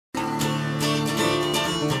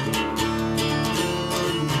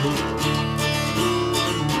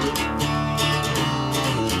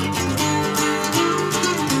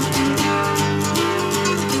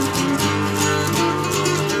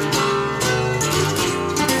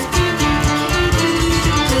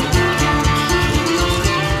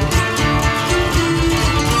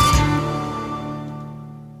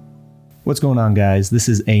What's going on, guys? This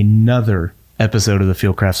is another episode of the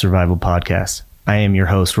Fieldcraft Survival Podcast. I am your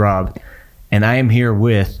host, Rob, and I am here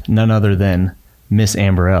with none other than Miss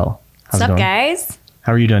Amber L. What's up, guys?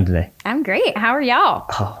 How are you doing today? I'm great. How are y'all?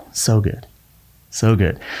 Oh, so good. So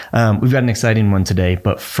good. We've got an exciting one today,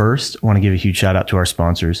 but first, I want to give a huge shout out to our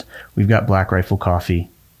sponsors. We've got Black Rifle Coffee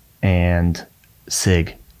and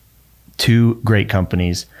SIG, two great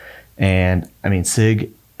companies. And I mean,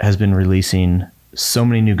 SIG has been releasing so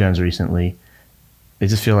many new guns recently. They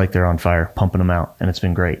just feel like they're on fire, pumping them out, and it's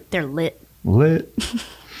been great. They're lit. Lit.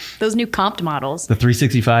 Those new comped models. The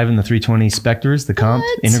 365 and the 320 Spectres, the comped,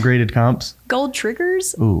 integrated comps. Gold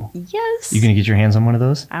triggers. Ooh. Yes. You going to get your hands on one of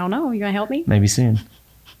those? I don't know. You going to help me? Maybe soon.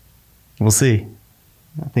 We'll see.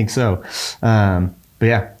 I think so. But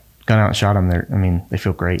yeah, gone out and shot them. I mean, they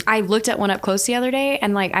feel great. I looked at one up close the other day,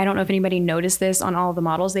 and like, I don't know if anybody noticed this on all of the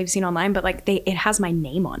models they've seen online, but like it has my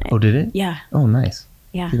name on it. Oh, did it? Yeah. Oh, nice.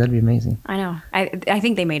 Yeah. Dude, that'd be amazing. I know. I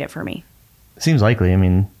think they made it for me. Seems likely. I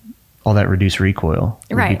mean, all that reduced recoil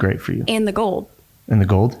would be great for you. And the gold. And the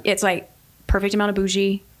gold? It's like perfect amount of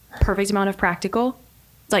bougie, perfect amount of practical.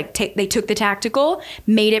 It's like they took the tactical,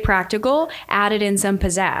 made it practical, added in some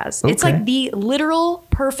pizzazz. Okay. It's like the literal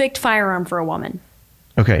perfect firearm for a woman.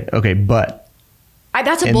 Okay, but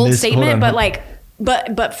that's a bold statement,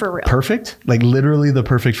 but for real. Perfect? Like literally the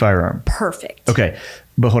perfect firearm? Perfect. Okay,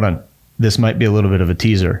 but hold on. This might be a little bit of a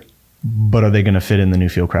teaser, but are they going to fit in the new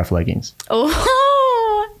Fieldcraft leggings?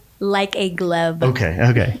 Oh, like a glove.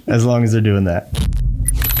 Okay. As long as they're doing that.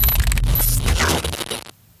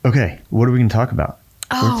 Okay, what are we going to talk about?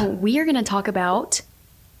 We are going to talk about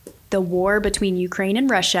the war between Ukraine and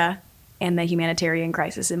Russia and the humanitarian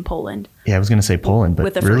crisis in Poland. Yeah, I was going to say Poland, but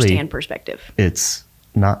with a really, first-hand perspective. It's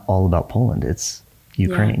not all about Poland. It's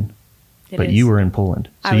Ukraine. Yeah, but you were in Poland.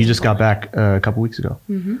 So you just got back a couple weeks ago.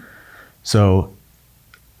 Mm-hmm. So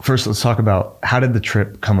first, let's talk about how did the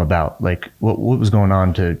trip come about? Like, what was going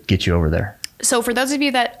on to get you over there? So for those of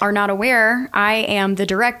you that are not aware, I am the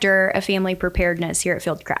director of family preparedness here at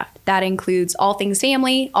Fieldcraft. That includes all things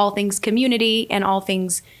family, all things community, and all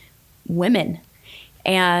things women.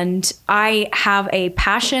 And I have a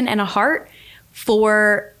passion and a heart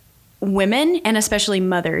for women and especially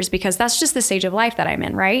mothers, because that's just the stage of life that I'm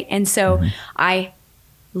in, right? And so I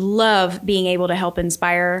love being able to help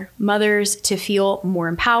inspire mothers to feel more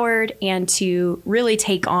empowered and to really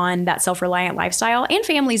take on that self-reliant lifestyle, and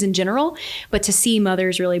families in general, but to see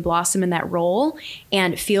mothers really blossom in that role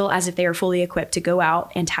and feel as if they are fully equipped to go out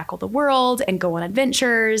and tackle the world and go on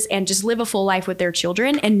adventures and just live a full life with their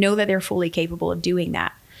children and know that they're fully capable of doing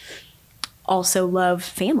that. Also love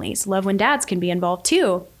families, love when dads can be involved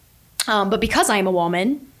too. But because I'm a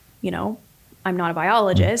woman, I'm not a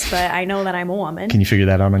biologist, but I know that I'm a woman. Can you figure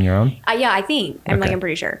that out on your own? Yeah, I think. I'm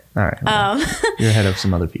pretty sure. All right. You're ahead of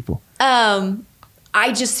some other people.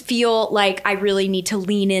 I just feel like I really need to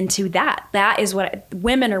lean into that. That is what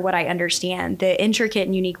women are what I understand. The intricate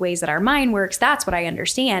and unique ways that our mind works, that's what I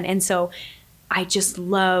understand. And so I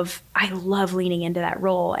love leaning into that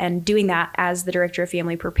role, and doing that as the director of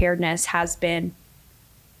family preparedness has been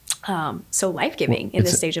so life-giving in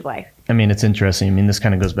this stage of life. I mean, it's interesting. I mean, this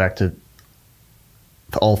kind of goes back to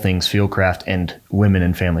all things Fieldcraft and women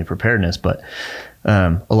and family preparedness. But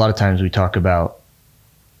a lot of times we talk about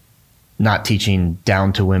not teaching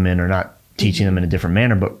down to women or not teaching them in a different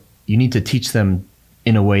manner, but you need to teach them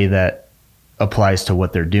in a way that applies to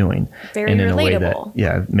what they're doing. Very and in relatable. A way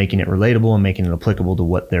that, making it relatable and making it applicable to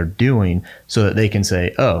what they're doing, so that they can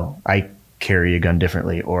say, oh, I carry a gun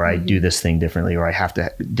differently, or I do this thing differently, or I have to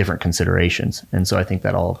have different considerations. And so I think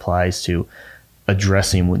that all applies to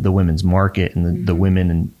addressing the women's market and the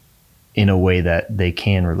women in a way that they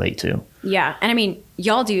can relate to. Yeah. And I mean,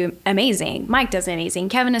 y'all do amazing. Mike does amazing.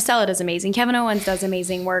 Kevin Estella does amazing. Kevin Owens does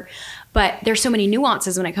amazing work. But there's so many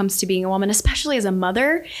nuances when it comes to being a woman, especially as a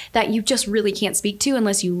mother, that you just really can't speak to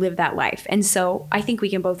unless you live that life. And so I think we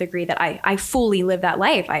can both agree that I fully live that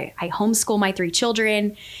life. I homeschool my 3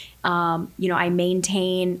 children. I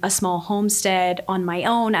maintain a small homestead on my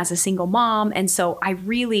own as a single mom. And so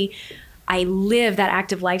I live that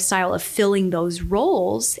active lifestyle of filling those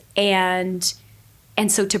roles, and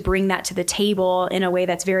so to bring that to the table in a way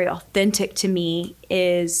that's very authentic to me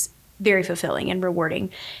is very fulfilling and rewarding.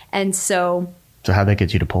 And so how'd that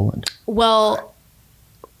get you to Poland? Well,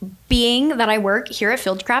 being that I work here at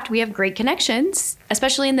Fieldcraft, we have great connections,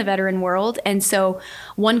 especially in the veteran world. And so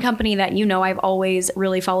one company that I've always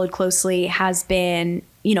really followed closely has been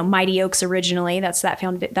Mighty Oaks originally. That's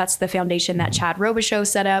the foundation that Chad Robichaux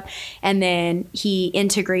set up. And then he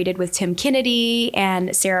integrated with Tim Kennedy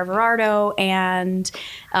and Sarah Verardo and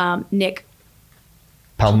Nick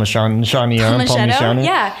Palmashani.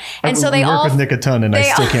 Yeah. And so they work all with Nick a ton, and I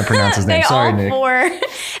still can't pronounce his name. Sorry, Nick.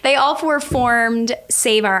 They all four formed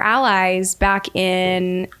Save Our Allies back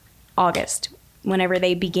in August, whenever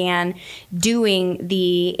they began doing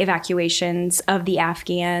the evacuations of the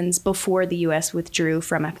Afghans before the U.S. withdrew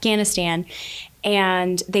from Afghanistan.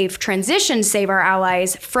 And they've transitioned Save Our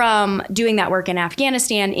Allies from doing that work in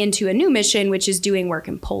Afghanistan into a new mission, which is doing work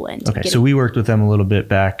in Poland. Okay, so we worked with them a little bit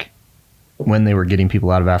back when they were getting people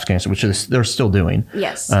out of Afghanistan, which they're still doing.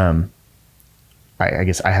 Yes. I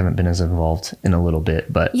guess I haven't been as involved in a little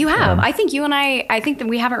bit, but you have. I think you and I think that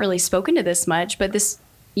we haven't really spoken to this much, but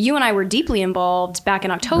you and I were deeply involved back in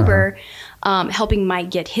October, helping Mike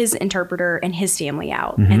get his interpreter and his family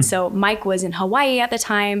out. Mm-hmm. And so Mike was in Hawaii at the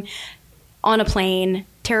time on a plane,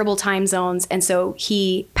 terrible time zones. And so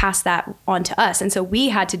he passed that on to us. And so we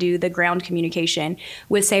had to do the ground communication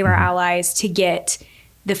with Save Our Allies to get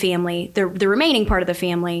the family, the remaining part of the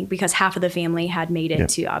family, because half of the family had made it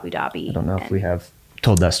to Abu Dhabi. I don't know if we have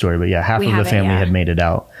told that story, but yeah, half of the family had made it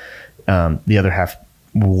out. The other half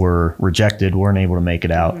were rejected, weren't able to make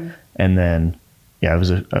it out. Mm-hmm. And then, it was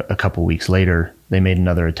a couple weeks later, they made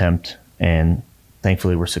another attempt and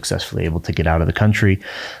thankfully were successfully able to get out of the country.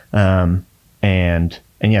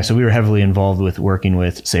 So we were heavily involved with working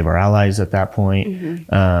with Save Our Allies at that point,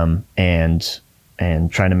 and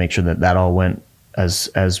trying to make sure that all went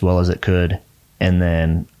as well as it could. And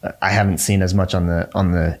then I haven't seen as much on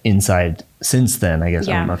the inside since then, I guess.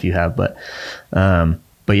 I don't know if you have, but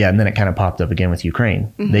yeah, and then it kind of popped up again with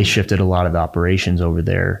Ukraine. Mm-hmm. They shifted a lot of the operations over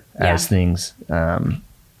there as things kind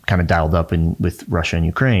of dialed up with Russia and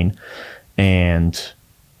Ukraine, and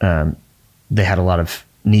they had a lot of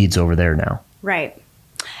needs over there now. Right.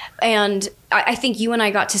 And I think you and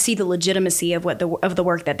I got to see the legitimacy of the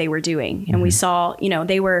work that they were doing. And we saw,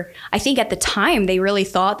 they were, I think at the time, they really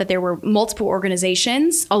thought that there were multiple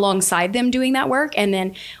organizations alongside them doing that work. And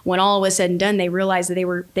then when all was said and done, they realized that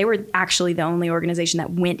they were actually the only organization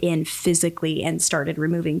that went in physically and started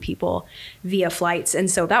removing people via flights.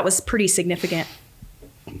 And so that was pretty significant.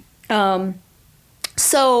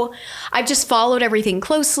 So I've just followed everything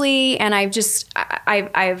closely, and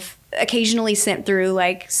I've occasionally sent through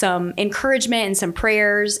like some encouragement and some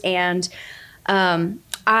prayers. And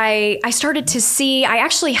I started to see, I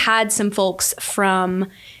actually had some folks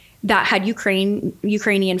that had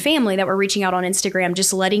Ukrainian family that were reaching out on Instagram,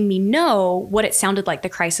 just letting me know what it sounded like the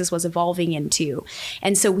crisis was evolving into.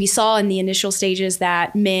 And so we saw in the initial stages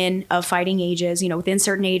that men of fighting ages, within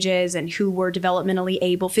certain ages and who were developmentally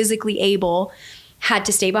able, physically able, had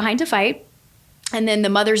to stay behind to fight. And then the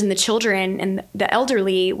mothers and the children and the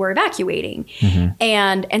elderly were evacuating. Mm-hmm.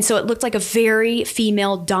 And so it looked like a very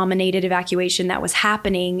female dominated evacuation that was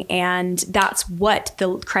happening. And that's what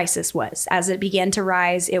the crisis was. As it began to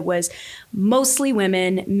rise, it was mostly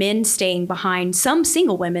women, men staying behind, some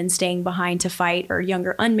single women staying behind to fight, or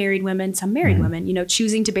younger unmarried women, some married women,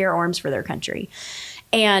 choosing to bear arms for their country.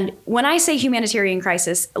 And when I say humanitarian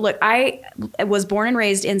crisis, look, I was born and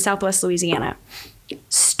raised in Southwest Louisiana.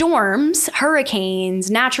 Storms, hurricanes,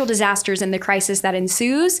 natural disasters, and the crisis that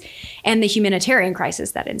ensues, and the humanitarian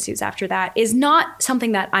crisis that ensues after that is not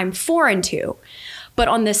something that I'm foreign to. But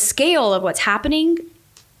on the scale of what's happening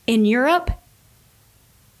in Europe,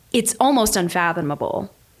 it's almost unfathomable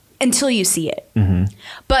until you see it. Mm-hmm.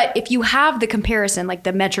 But if you have the comparison, like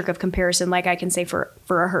the metric of comparison, like I can say for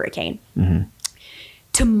a hurricane,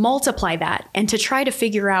 to multiply that and to try to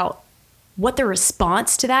figure out what the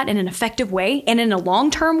response to that in an effective way and in a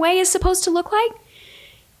long-term way is supposed to look like,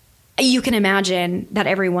 you can imagine that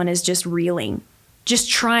everyone is just reeling, just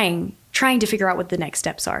trying to figure out what the next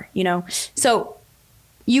steps are, So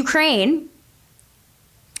Ukraine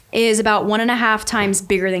is about 1.5 times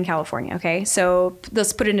bigger than California, okay? So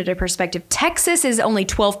let's put it into perspective. Texas is only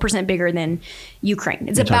 12% bigger than Ukraine.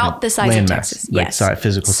 It's about the size of Texas. Yes.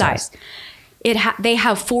 Physical size. They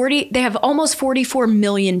have almost 44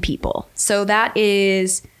 million people. So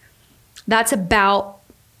that's about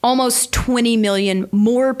almost 20 million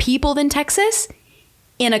more people than Texas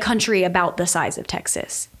in a country about the size of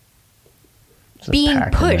Texas. Being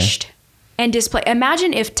pushed and displaced.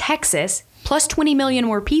 Imagine if Texas plus 20 million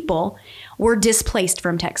more people were displaced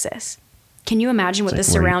from Texas. Can you imagine what the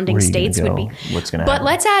surrounding states would be? What's going to happen? But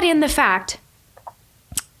let's add in the fact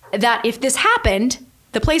that if this happened,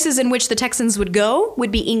 the places in which the Texans would go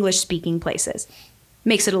would be English-speaking places.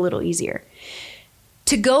 Makes it a little easier.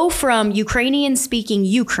 To go from Ukrainian-speaking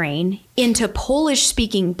Ukraine into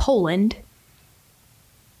Polish-speaking Poland.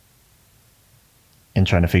 And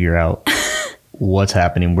trying to figure out what's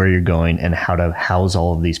happening, where you're going, and how to house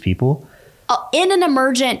all of these people. In an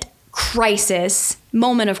emergent crisis,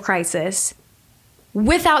 moment of crisis,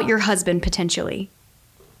 without your husband potentially.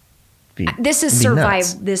 This is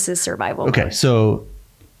survival. Okay, mode. so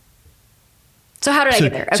how did I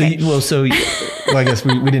get there? Okay. Well, I guess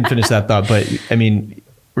we didn't finish that thought, but I mean,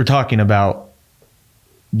 we're talking about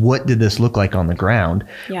what did this look like on the ground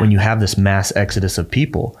when you have this mass exodus of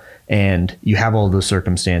people and you have all those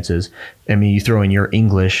circumstances. I mean, you throw in your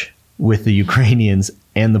English with the Ukrainians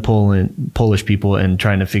and the Polish people and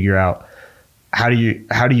trying to figure out how do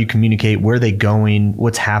you communicate, where are they going,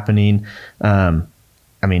 what's happening.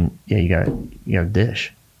 I mean, yeah, you got a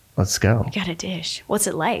dish. Let's go. You got a dish. What's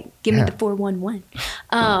it like? Give me the 411.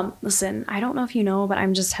 Listen, I don't know if you know, but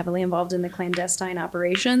I'm just heavily involved in the clandestine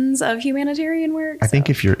operations of humanitarian work. I think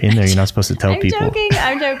if you're in there, you're not supposed to tell people.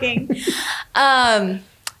 I'm joking.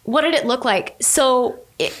 What did it look like?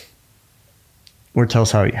 Or tell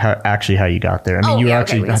us how you got there. I mean, you were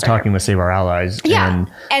actually talking with Save Our Allies. Yeah.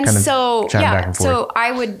 And so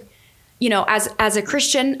I would, as a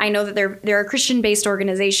Christian, I know that they're a Christian-based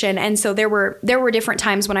organization. And so there were different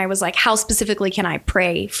times when I was like, how specifically can I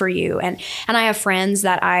pray for you? And I have friends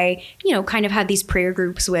that I, kind of had these prayer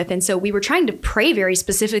groups with. And so we were trying to pray very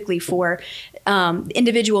specifically for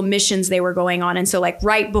individual missions they were going on. And so like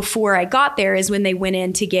right before I got there is when they went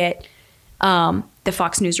in to get the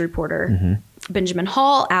Fox News reporter, Benjamin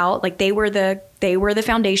Hall, out. Like they were the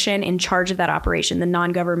foundation in charge of that operation, the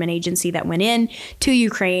non-government agency that went in to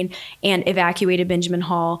Ukraine and evacuated Benjamin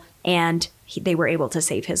Hall, and they were able to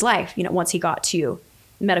save his life. Once he got to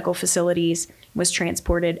medical facilities, was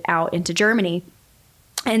transported out into Germany.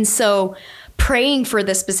 And so praying for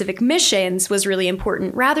the specific missions was really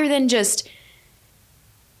important rather than just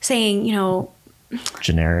saying,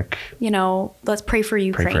 generic, let's pray for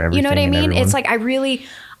Ukraine. Pray for you know what I mean? Everyone. It's like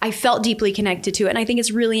I felt deeply connected to it. And I think it's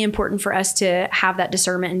really important for us to have that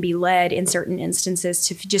discernment and be led in certain instances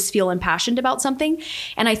to just feel impassioned about something.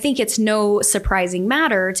 And I think it's no surprising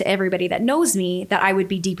matter to everybody that knows me that I would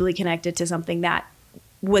be deeply connected to something that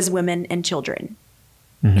was women and children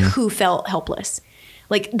who felt helpless.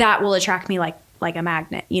 Like that will attract me like a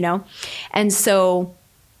magnet, And so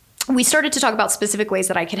we started to talk about specific ways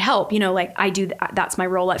that I could help, like that's my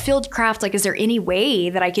role at Fieldcraft. Like, is there any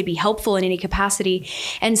way that I could be helpful in any capacity?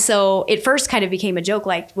 And so it first kind of became a joke,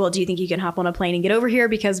 like, well, do you think you can hop on a plane and get over here?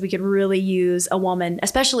 Because we could really use a woman,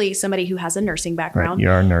 especially somebody who has a nursing background. Right.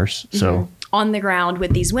 You're a nurse. So on the ground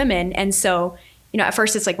with these women. And so, at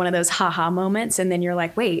first it's like one of those haha moments. And then you're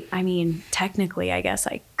like, wait, I mean, technically, I guess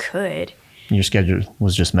I could. Your schedule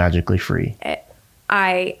was just magically free.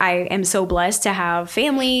 I am so blessed to have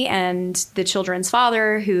family and the children's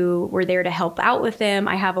father who were there to help out with them.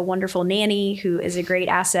 I have a wonderful nanny who is a great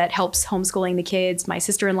asset, helps homeschooling the kids. My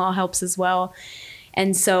sister-in-law helps as well.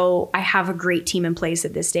 And so I have a great team in place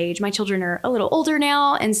at this stage. My children are a little older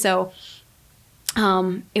now. And so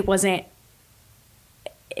it wasn't,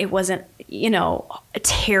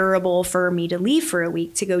 terrible for me to leave for a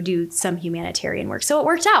week to go do some humanitarian work. So it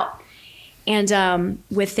worked out. And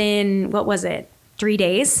within, 3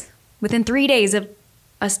 days? Within 3 days of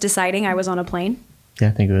us deciding, I was on a plane. Yeah,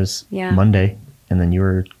 I think it was Monday. And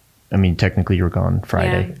then technically you were gone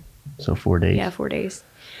Friday. Yeah. So 4 days. Yeah, 4 days.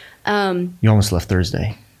 You almost left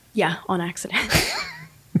Thursday. Yeah, on accident.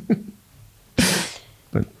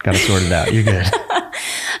 But got it sorted out. You're good.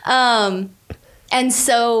 And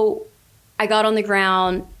so I got on the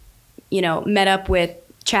ground, met up with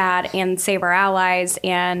Chad and Save Our Allies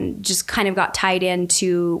and just kind of got tied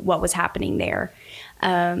into what was happening there.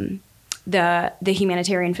 The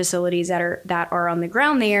humanitarian facilities that are on the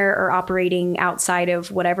ground there are operating outside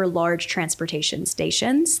of whatever large transportation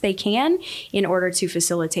stations they can in order to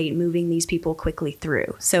facilitate moving these people quickly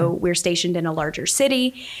through. So we're stationed in a larger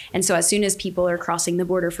city. And so as soon as people are crossing the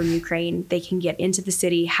border from Ukraine, they can get into the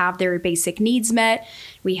city, have their basic needs met.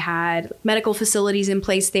 We had medical facilities in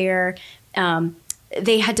place there.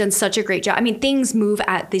 They had done such a great job. I mean, things move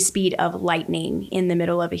at the speed of lightning in the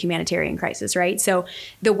middle of a humanitarian crisis, right? So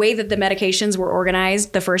the way that the medications were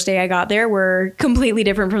organized the first day I got there were completely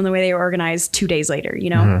different from the way they were organized 2 days later,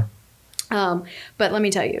 But let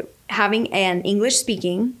me tell you, having an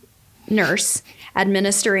English-speaking nurse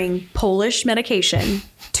administering Polish medication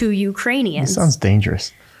to Ukrainians. That sounds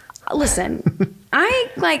dangerous. Listen,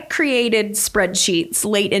 I created spreadsheets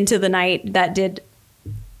late into the night that did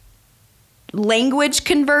language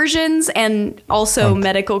conversions and also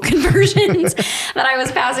medical conversions that I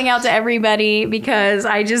was passing out to everybody because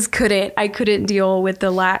I just couldn't deal with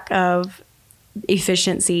the lack of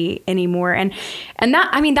efficiency anymore. And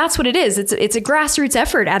that's what it is. It's a grassroots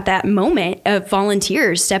effort at that moment of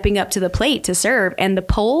volunteers stepping up to the plate to serve. And the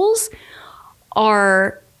Poles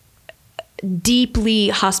are deeply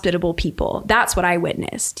hospitable people. That's what I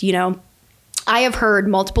witnessed, I have heard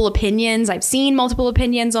multiple opinions. I've seen multiple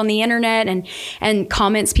opinions on the internet and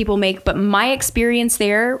comments people make, but my experience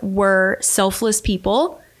there were selfless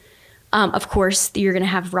people. Of course, you're going to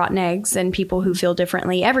have rotten eggs and people who feel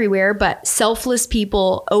differently everywhere, but selfless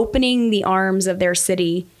people opening the arms of their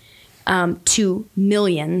city to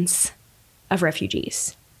millions of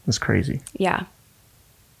refugees. That's crazy. Yeah.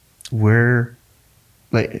 Where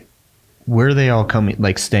are they all coming,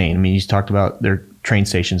 like staying? I mean, you talked about their train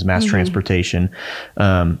stations, mass transportation.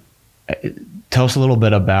 Tell us a little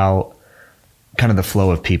bit about kind of the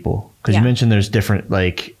flow of people. Because you mentioned there's different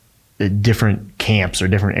camps or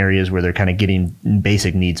different areas where they're kind of getting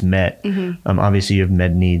basic needs met. Obviously you have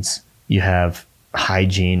med needs, you have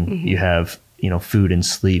hygiene, you have, food and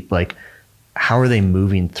sleep. Like, how are they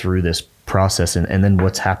moving through this process, and then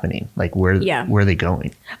what's happening? Like, where are they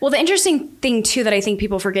going? Well, the interesting thing too that I think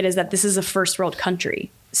people forget is that this is a first world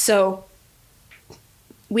country. So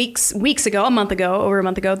over a month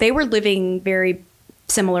ago, they were living very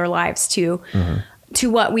similar lives to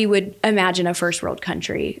what we would imagine a first world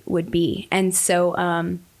country would be. And so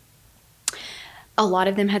a lot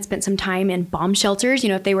of them had spent some time in bomb shelters,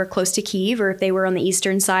 if they were close to Kyiv or if they were on the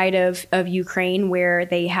eastern side of Ukraine where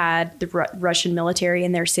they had the Russian military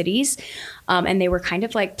in their cities. And they were kind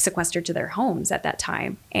of like sequestered to their homes at that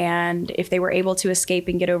time. And if they were able to escape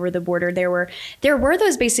and get over the border, there were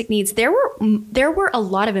those basic needs. There were a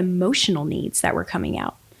lot of emotional needs that were coming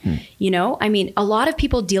out. I mean, a lot of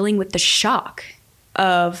people dealing with the shock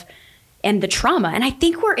and the trauma. And I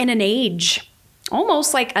think we're in an age,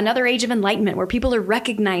 almost like another age of enlightenment, where people are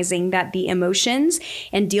recognizing that the emotions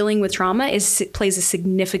and dealing with trauma plays a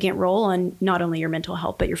significant role on not only your mental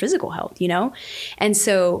health, but your physical health, And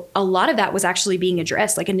so a lot of that was actually being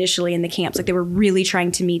addressed, like initially in the camps, like they were really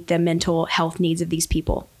trying to meet the mental health needs of these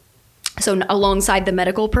people. So alongside the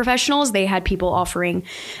medical professionals, they had people offering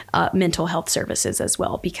mental health services as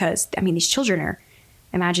well, because these children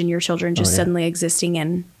imagine your children just suddenly existing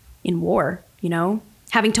in war,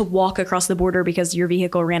 having to walk across the border because your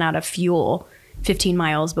vehicle ran out of fuel 15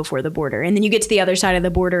 miles before the border. And then you get to the other side of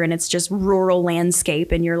the border and it's just rural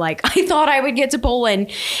landscape. And you're like, I thought I would get to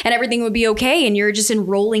Poland and everything would be okay. And you're just in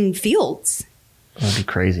rolling fields. That'd be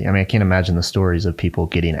crazy. I can't imagine the stories of people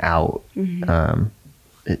getting out. And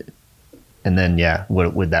then,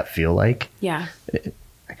 what would that feel like? Yeah.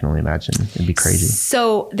 I can only imagine. It'd be crazy.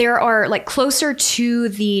 So there are closer to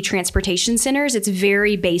the transportation centers, it's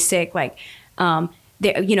very basic. When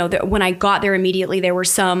I got there immediately, there were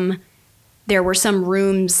some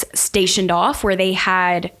rooms stationed off where they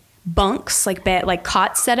had bunks, like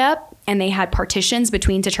cots set up, and they had partitions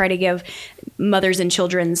between to try to give mothers and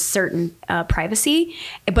children certain privacy.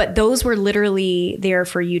 But those were literally there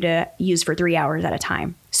for you to use for 3 hours at a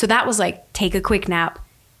time. So that was take a quick nap,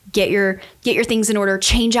 get your things in order,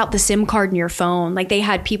 change out the SIM card in your phone. Like, they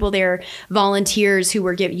had people there, volunteers who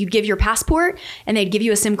were you'd give your passport and they'd give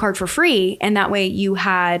you a SIM card for free. And that way you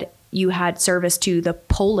had service to the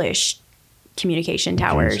Polish communication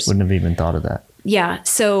towers. Wouldn't have even thought of that. Yeah.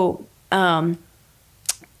 So,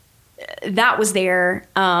 that was there.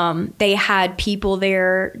 They had people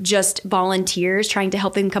there, just volunteers, trying to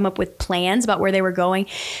help them come up with plans about where they were going.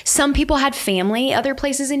 Some people had family other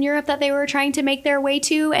places in Europe that they were trying to make their way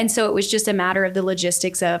to. And so it was just a matter of the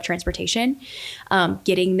logistics of transportation,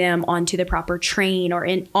 getting them onto the proper train or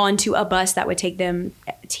onto a bus that would take them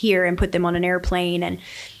here and put them on an airplane. And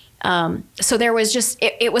so there was just,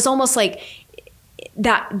 it was almost like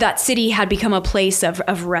that city had become a place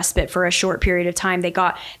of respite for a short period of time. They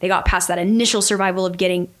got past that initial survival of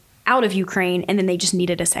getting out of Ukraine, and then they just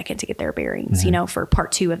needed a second to get their bearings, for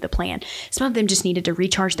part 2 of the plan. Some of them just needed to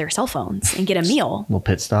recharge their cell phones and get a meal. A little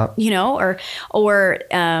pit stop. Or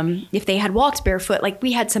if they had walked barefoot,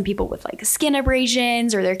 we had some people with skin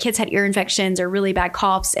abrasions, or their kids had ear infections or really bad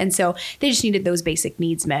coughs. And so they just needed those basic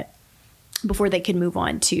needs met before they could move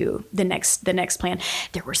on to the next plan.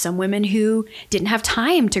 There were some women who didn't have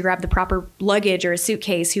time to grab the proper luggage or a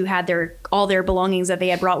suitcase, who had all their belongings that they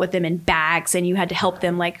had brought with them in bags, and you had to help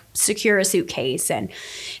them secure a suitcase. And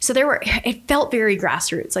so it felt very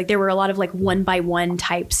grassroots. There were a lot of 1-by-1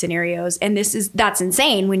 type scenarios. And that's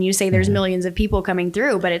insane when you say there's millions of people coming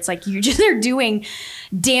through, but it's they're doing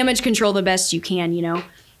damage control the best you can, Just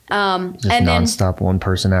nonstop, one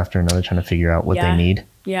person after another trying to figure out what they need.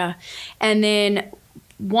 Yeah. And then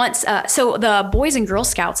once, so the Boys and Girl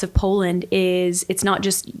Scouts of Poland it's not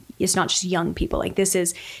just young people. This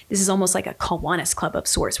is almost like a Kiwanis club of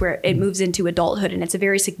sorts, where it moves into adulthood, and it's a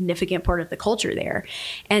very significant part of the culture there.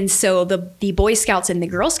 And so the Boy Scouts and the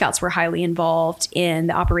Girl Scouts were highly involved in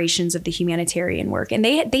the operations of the humanitarian work. And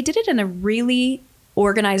they did it in a really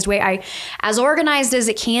organized way. As organized as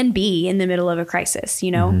it can be in the middle of a crisis,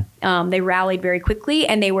 you know. They rallied very quickly,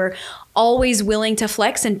 and they were always willing to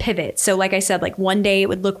flex and pivot. So like I said, like one day it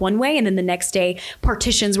would look one way, and then the next day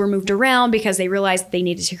partitions were moved around because they realized that they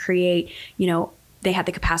needed to create, you know, they had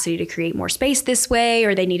the capacity to create more space this way,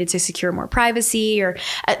 or they needed to secure more privacy, or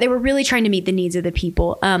they were really trying to meet the needs of the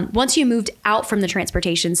people. Once you moved out from the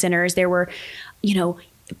transportation centers, there were, you know,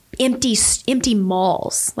 empty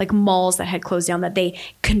malls, like malls that had closed down, that they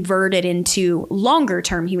converted into longer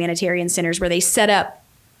term humanitarian centers where they set up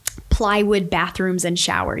plywood bathrooms and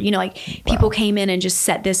shower. You know, like people came in and just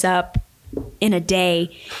set this up in a day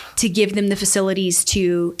to give them the facilities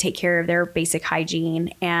to take care of their basic hygiene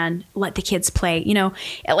and let the kids play. You know,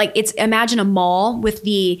 like imagine a mall with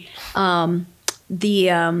the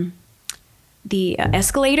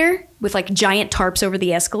escalator with like giant tarps over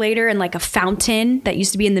the escalator, and like a fountain that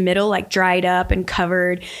used to be in the middle, like dried up and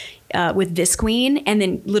covered with Visqueen, and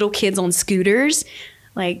then little kids on scooters,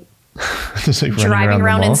 like just like driving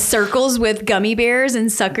around in circles with gummy bears and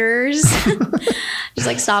suckers, just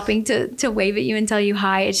like stopping to wave at you and tell you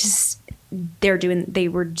hi. It's just, they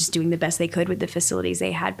were just doing the best they could with the facilities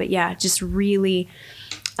they had. But yeah, just really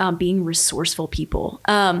being resourceful people.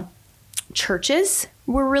 Churches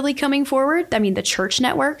were really coming forward. I mean, the church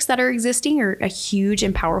networks that are existing are a huge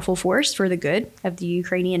and powerful force for the good of the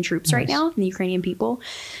Ukrainian troops right now, and the Ukrainian people.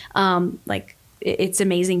 Like, it's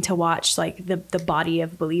amazing to watch, like the body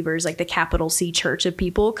of believers, like the capital C church of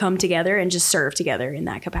people come together and just serve together in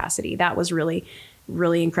that capacity. That was really,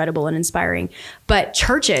 really incredible and inspiring. But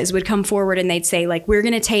churches would come forward and they'd say, like, we're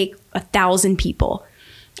going to take 1,000 people.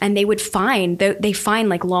 And they would find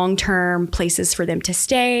like long-term places for them to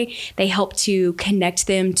stay. They help to connect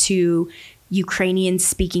them to Ukrainian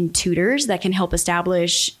speaking tutors that can help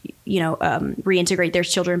establish, reintegrate their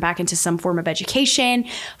children back into some form of education,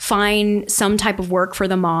 find some type of work for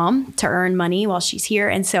the mom to earn money while she's here.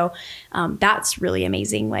 And so that's really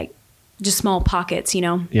amazing, like just small pockets, you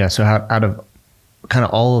know? Yeah. So out of kind of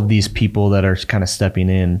all of these people that are kind of stepping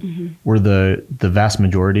in, were the vast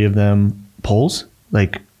majority of them Poles?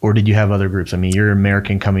 Like, or did you have other groups? I mean, you're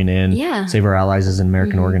American coming in. Yeah. Save Our Allies is an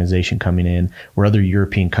American organization coming in. Were other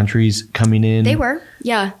European countries coming in? They were,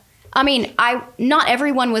 yeah. I mean, not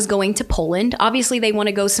everyone was going to Poland. Obviously, they want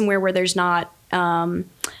to go somewhere where there's not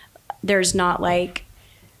like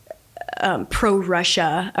a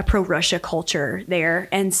pro-Russia culture there.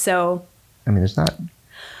 And so, I mean, there's not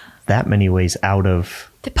that many ways out of.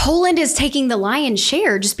 Poland is taking the lion's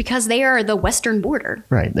share just because they are the western border.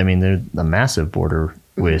 Right. I mean, they're a massive border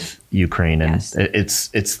with Ukraine, and it's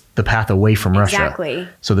the path away from Russia. Exactly.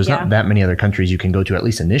 So there's not that many other countries you can go to, at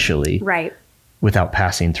least initially, right, without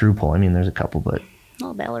passing through Poland. I mean, there's a couple, but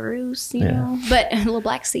little Belarus, you know, but a little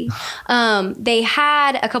Black Sea. They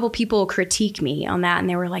had a couple people critique me on that, and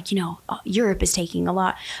they were like, Europe is taking a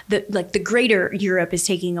lot. The greater Europe is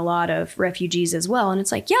taking a lot of refugees as well, and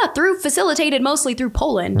it's like, facilitated mostly through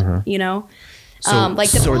Poland, you know. So,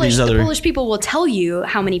 the Polish people will tell you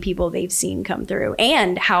how many people they've seen come through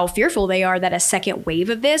and how fearful they are that a second wave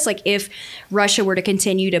of this, like if Russia were to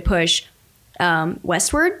continue to push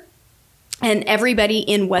westward, and everybody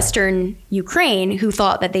in Western Ukraine who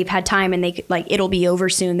thought that they've had time and they could, like, it'll be over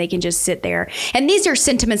soon, they can just sit there. And these are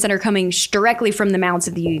sentiments that are coming directly from the mouths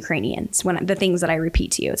of the Ukrainians, the things that I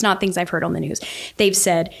repeat to you. It's not things I've heard on the news. They've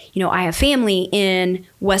said, I have family in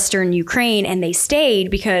Western Ukraine, and they stayed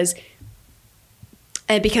because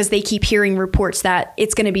they keep hearing reports that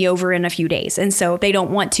it's going to be over in a few days. And so they don't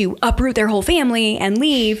want to uproot their whole family and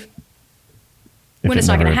leave when it's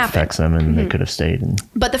not going to happen. Affects them, and they could have stayed.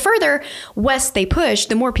 But the further west they push,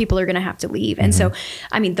 the more people are going to have to leave. And so,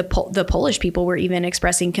 I mean, the Polish people were even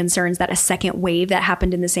expressing concerns that a second wave that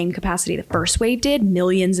happened in the same capacity the first wave did,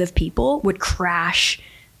 millions of people, would crash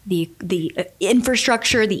the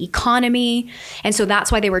infrastructure, the economy. And so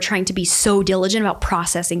that's why they were trying to be so diligent about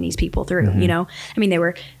processing these people through, I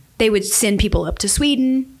mean, they would send people up to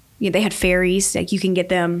Sweden. They had ferries, like you can get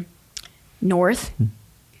them north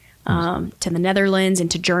to the Netherlands,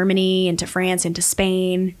 into Germany, into France, into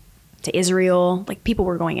Spain, to Israel. Like, people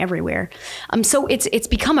were going everywhere. So it's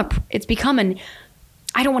become an,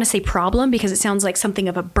 I don't want to say problem, because it sounds like something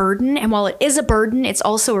of a burden. And while it is a burden, it's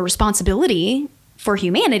also a responsibility for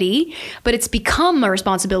humanity, but it's become a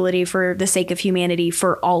responsibility for the sake of humanity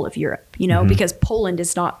for all of Europe, because Poland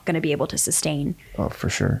is not going to be able to sustain for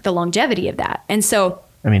sure the longevity of that. And so,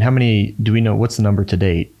 I mean, how many do we know? What's the number to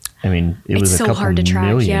date? I mean, it was so a couple hard to track,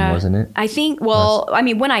 million, wasn't it? I think, I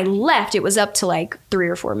mean, when I left, it was up to like 3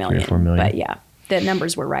 or 4 million. 3 or 4 million. But yeah, the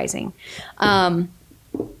numbers were rising. And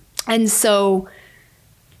so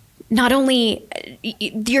not only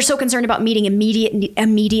you're so concerned about meeting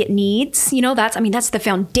immediate needs, you know, that's the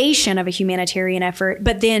foundation of a humanitarian effort.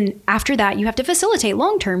 But then after that, you have to facilitate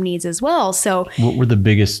long-term needs as well. So what were the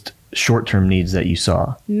biggest short-term needs that you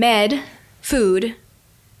saw? Food,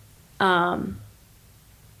 and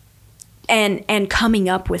coming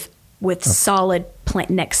up with solid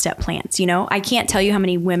next step plans. You know, I can't tell you how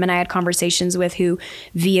many women I had conversations with who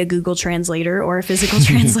via Google Translator or a physical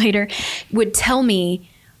translator would tell me,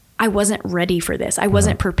 I wasn't ready for this. I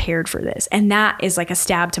wasn't prepared for this. And that is like a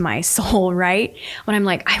stab to my soul, right? When I'm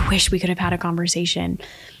like, I wish we could have had a conversation.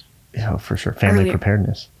 Yeah, for sure. Family earlier.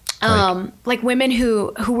 Preparedness. Like women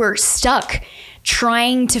who were stuck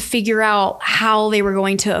trying to figure out how they were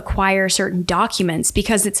going to acquire certain documents,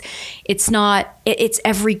 because it's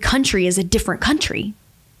every country is a different country.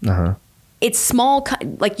 It's small,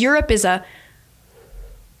 like Europe is a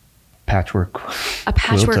patchwork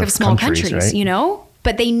of small countries, right? You know,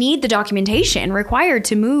 but they need the documentation required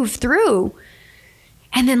to move through.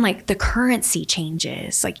 And then like the currency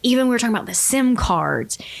changes, like even we were talking about the SIM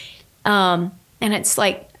cards. And it's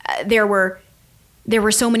like, there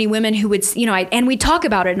were so many women who would, you know, and we'd talk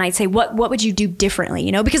about it and I'd say, what would you do differently?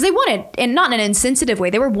 You know, because they wanted, and not in an insensitive way,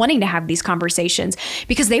 they were wanting to have these conversations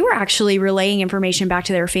because they were actually relaying information back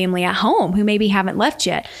to their family at home who maybe haven't left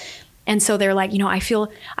yet. And so they're like, you know, I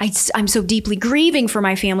feel I'm so deeply grieving for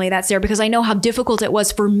my family that's there because I know how difficult it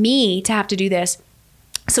was for me to have to do this.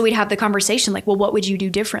 So we'd have the conversation like, well, what would you do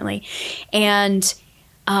differently? And,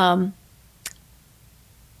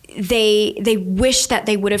 they wish that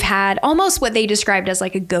they would have had almost what they described as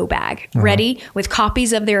like a go bag ready with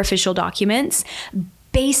copies of their official documents,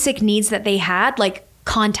 basic needs that they had, like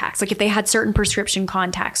contacts, like if they had certain prescription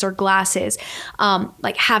contacts or glasses,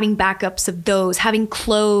 like having backups of those, having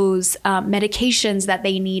clothes, medications that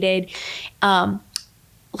they needed,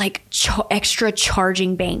 like extra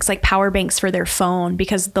charging banks, like power banks for their phone,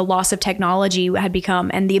 because the loss of technology had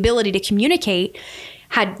become, and the ability to communicate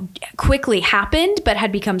had quickly happened, but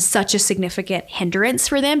had become such a significant hindrance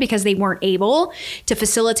for them because they weren't able to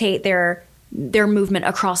facilitate their movement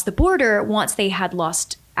across the border once they had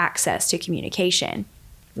lost access to communication.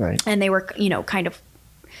 Right. And they were, you know,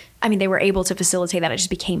 they were able to facilitate that. It just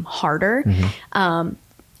became harder. And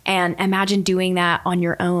imagine doing that on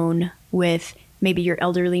your own with maybe your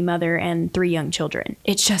elderly mother and 3 young children.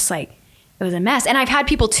 It's just like, it was a mess. And I've had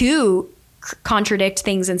people too contradict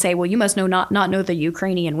things and say, well, you must not know the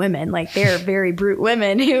Ukrainian women. Like they're very brute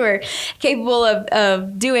women who are capable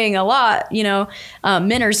of doing a lot. You know,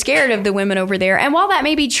 men are scared of the women over there. And while that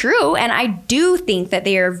may be true, and I do think that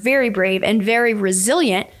they are very brave and very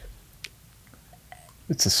resilient,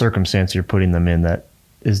 it's a circumstance you're putting them in that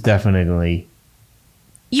is definitely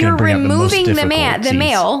you're removing the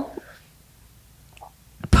male,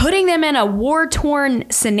 putting them in a war-torn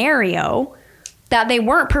scenario that they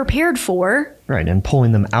weren't prepared for. Right. And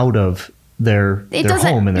pulling them out of their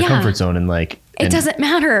home and their comfort zone. And like, it doesn't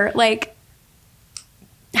matter like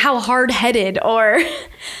how hard-headed or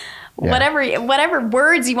whatever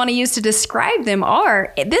words you want to use to describe them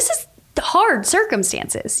are. This is hard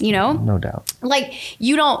circumstances, you know? No doubt. Like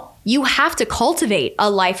you have to cultivate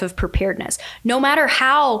a life of preparedness, no matter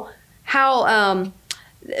how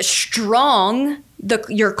strong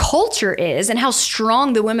your culture is and how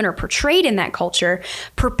strong the women are portrayed in that culture.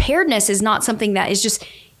 Preparedness is not something that is just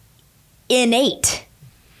innate.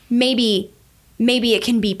 Maybe it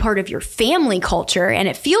can be part of your family culture and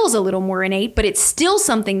it feels a little more innate, but it's still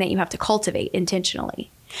something that you have to cultivate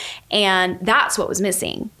intentionally. And that's what was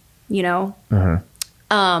missing, you know?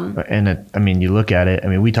 And you look at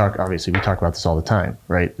it, we talk about this all the time,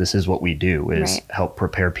 right? This is what we do, is help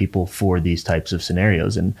prepare people for these types of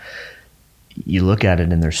scenarios. And you look at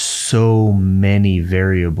it and there's so many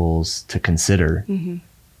variables to consider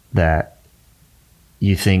that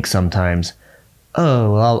you think sometimes,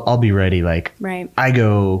 oh, well, I'll be ready. Like I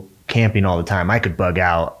go camping all the time. I could bug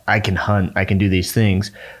out. I can hunt. I can do these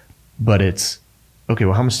things. But it's, okay,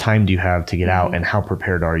 well, how much time do you have to get out and how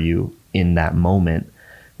prepared are you in that moment,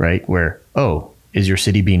 right? Where, oh, is your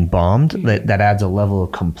city being bombed? That adds a level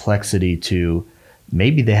of complexity to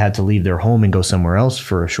maybe they had to leave their home and go somewhere else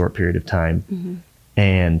for a short period of time.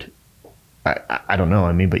 And I don't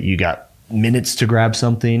know. But you got minutes to grab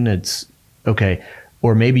something. It's okay.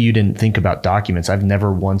 Or maybe you didn't think about documents. I've never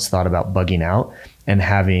once thought about bugging out and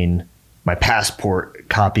having my passport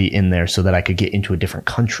copy in there so that I could get into a different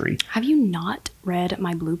country. Have you not read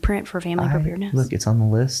my blueprint for family preparedness? Look, it's on the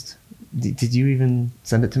list. Did you even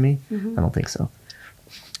send it to me? I don't think so.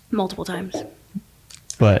 Multiple times.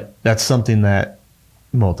 But that's something that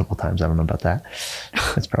multiple times. I don't know about that.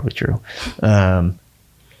 That's probably true.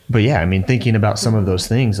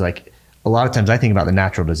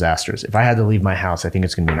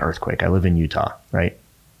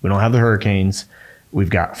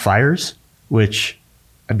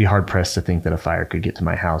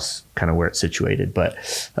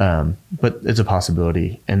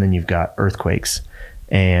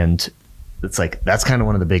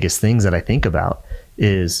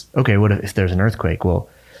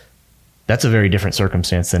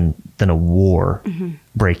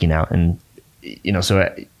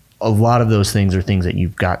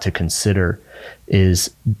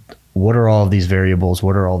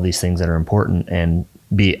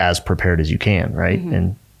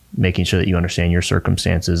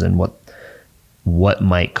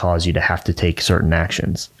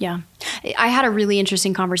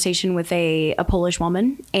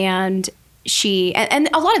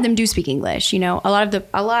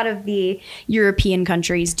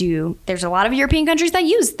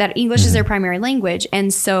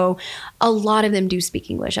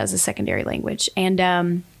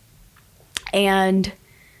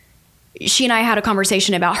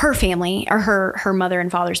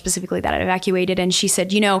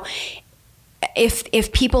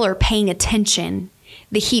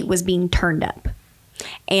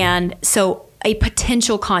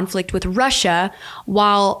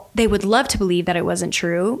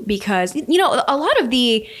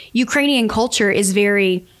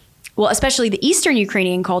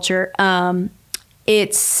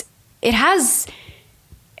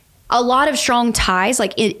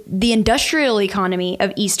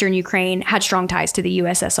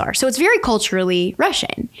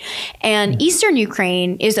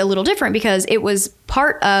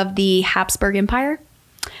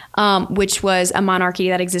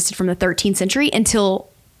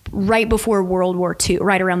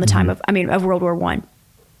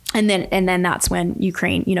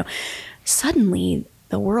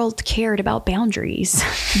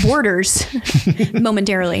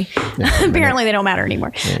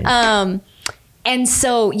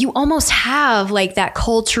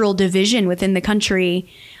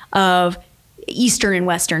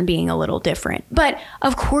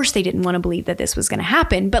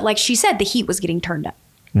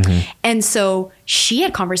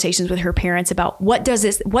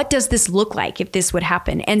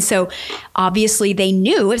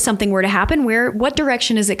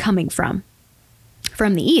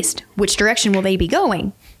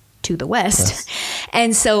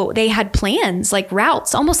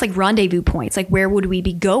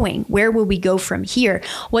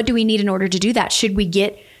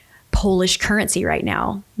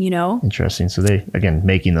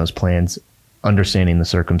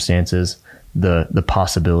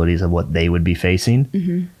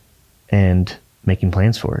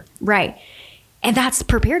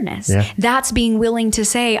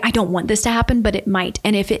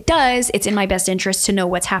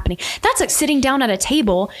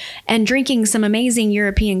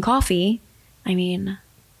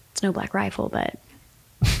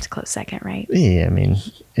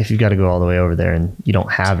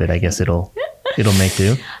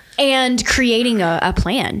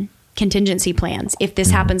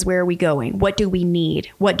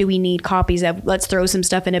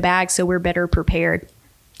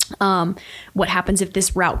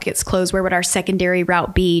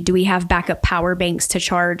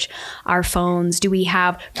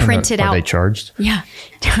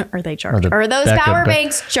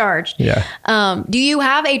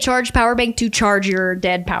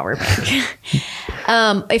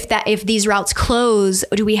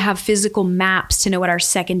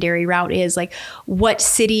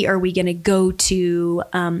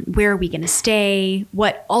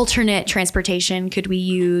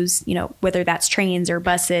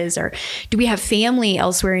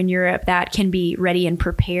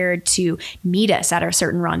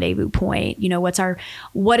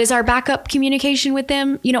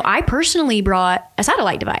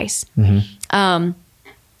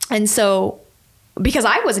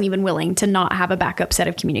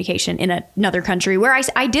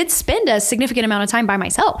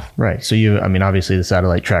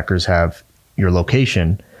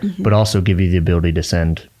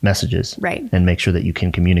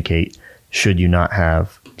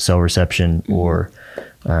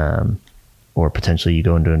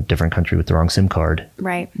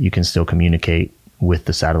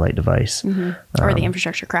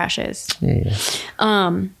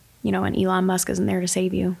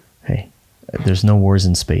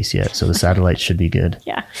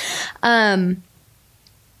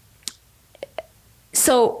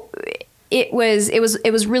 it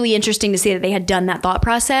was really interesting to see that they had done that thought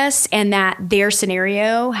process and that their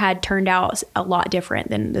scenario had turned out a lot different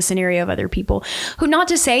than the scenario of other people who, not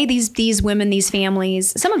to say these women, these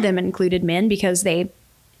families, some of them included men because they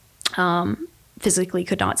physically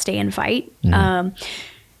could not stay and fight. Mm-hmm.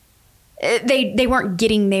 They weren't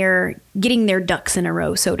getting their ducks in a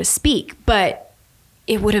row, so to speak, but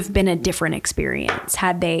it would have been a different experience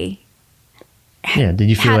had they did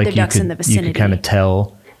you feel like you could kind of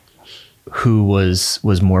tell who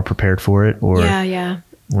was more prepared for it, or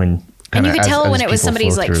when, and you could tell when it was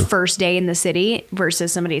somebody's like first day in the city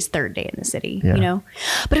versus somebody's third day in the city, you know?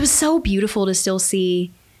 But it was so beautiful to still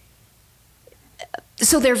see.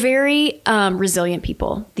 So they're very resilient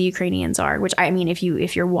people. The Ukrainians are, which I mean, if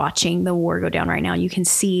you're watching the war go down right now, you can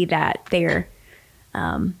see that they're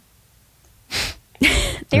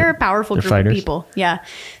they're a powerful group of people. Yeah.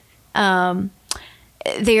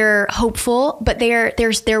 They're hopeful, but there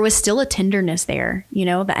was still a tenderness there, you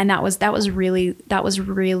know, and that was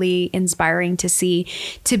really inspiring to see,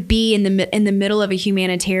 to be in the middle of a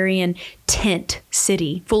humanitarian tent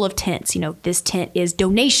city full of tents. You know, this tent is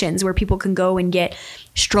donations where people can go and get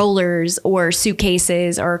strollers or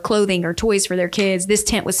suitcases or clothing or toys for their kids. This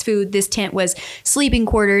tent was food. This tent was sleeping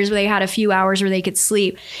quarters where they had a few hours where they could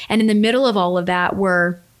sleep. And in the middle of all of that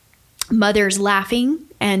were mothers laughing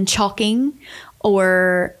and chalking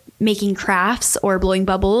or making crafts or blowing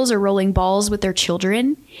bubbles or rolling balls with their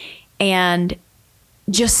children, and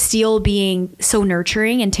just still being so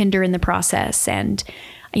nurturing and tender in the process. And,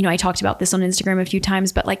 you know, I talked about this on Instagram a few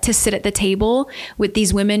times, but like to sit at the table with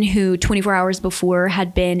these women who 24 hours before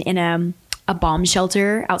had been in a bomb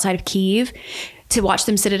shelter outside of Kyiv, to watch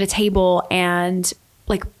them sit at a table and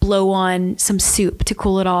like blow on some soup to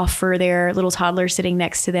cool it off for their little toddler sitting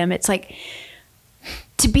next to them. It's like,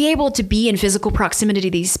 to be able to be in physical proximity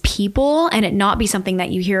to these people and it not be something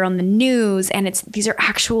that you hear on the news, and these are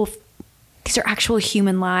actual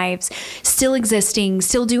human lives still existing,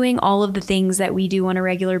 still doing all of the things that we do on a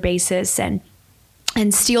regular basis, and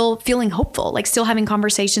still feeling hopeful, like still having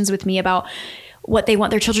conversations with me about what they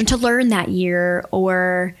want their children to learn that year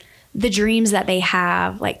or the dreams that they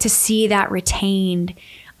have. Like to see that retained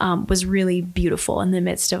was really beautiful in the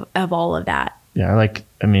midst of all of that. Yeah,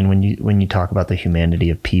 I mean, when you talk about the humanity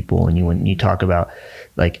of people, and when you talk about,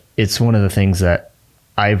 like, it's one of the things that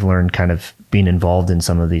I've learned kind of being involved in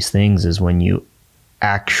some of these things is when you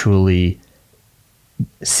actually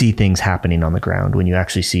see things happening on the ground, when you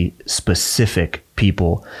actually see specific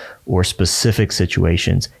people or specific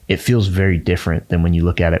situations, it feels very different than when you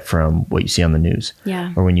look at it from what you see on the news.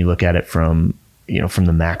 Yeah. Or when you look at it from, you know, from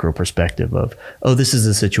the macro perspective of, oh, this is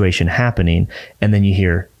a situation happening, and then you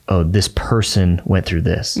hear, oh, this person went through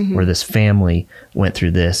this, mm-hmm. or this family went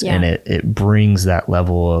through this. Yeah. And it brings that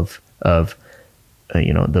level of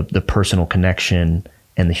you know, the personal connection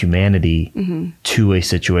and the humanity mm-hmm. to a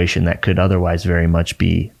situation that could otherwise very much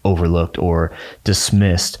be overlooked or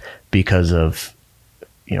dismissed because of,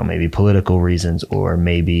 you know, maybe political reasons, or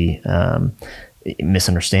maybe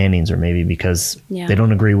misunderstandings, or maybe because they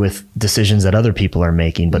don't agree with decisions that other people are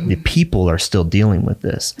making, but mm-hmm. the people are still dealing with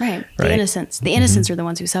this. Right. The innocents mm-hmm. are the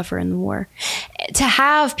ones who suffer in the war. To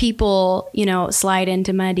have people, you know, slide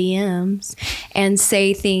into my DMs and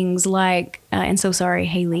say things like, and so sorry,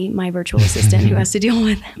 Haley, my virtual assistant who has to deal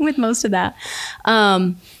with most of that,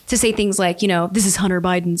 to say things like, you know, this is Hunter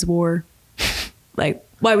Biden's war. Like,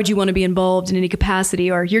 why would you want to be involved in any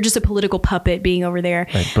capacity? Or you're just a political puppet being over there.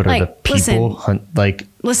 Right, but like, are the people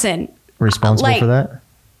responsible for that?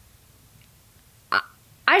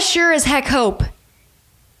 I sure as heck hope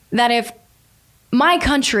that if my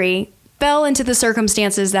country fell into the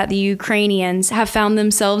circumstances that the Ukrainians have found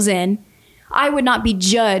themselves in, I would not be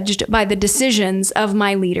judged by the decisions of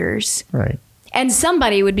my leaders. Right. And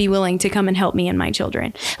somebody would be willing to come and help me and my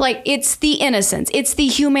children. Like, it's the innocence. It's the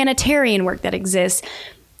humanitarian work that exists.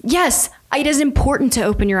 Yes, it is important to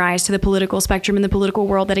open your eyes to the political spectrum and the political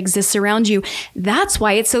world that exists around you. That's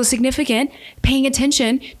why it's so significant paying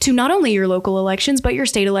attention to not only your local elections, but your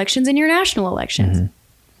state elections and your national elections. Mm-hmm.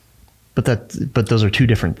 But those are two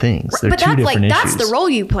different things. They're two different issues. That's the role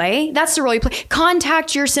you play.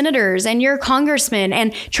 Contact your senators and your congressmen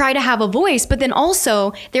and try to have a voice. But then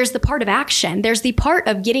also there's the part of action. There's the part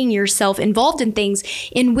of getting yourself involved in things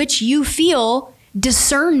in which you feel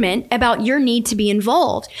discernment about your need to be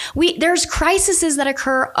involved. There's crises that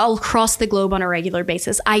occur across the globe on a regular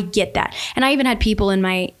basis. I get that. And I even had people in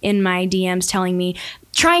my DMs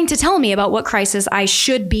trying to tell me about what crisis I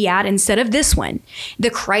should be at instead of this one. The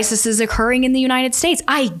crisis is occurring in the United States.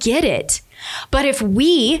 I get it. But if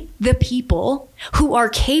we, the people who are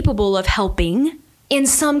capable of helping, in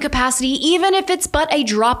some capacity, even if it's but a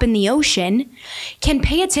drop in the ocean, can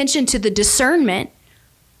pay attention to the discernment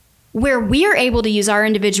where we are able to use our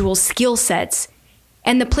individual skill sets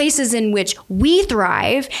and the places in which we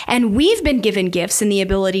thrive, and we've been given gifts and the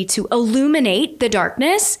ability to illuminate the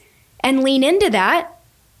darkness and lean into that,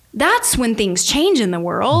 that's when things change in the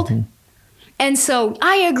world. Mm-hmm. And so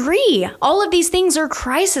I agree. All of these things are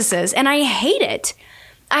crises, and I hate it.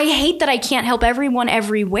 I hate that I can't help everyone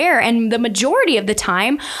everywhere. And the majority of the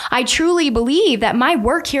time, I truly believe that my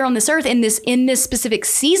work here on this earth in this specific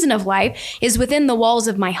season of life is within the walls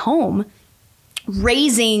of my home,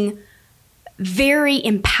 raising very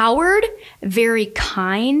empowered, very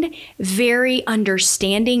kind, very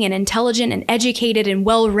understanding and intelligent and educated and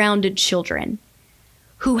well-rounded children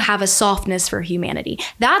who have a softness for humanity.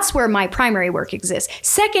 That's where my primary work exists.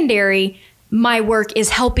 Secondary, my work is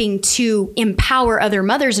helping to empower other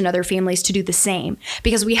mothers and other families to do the same,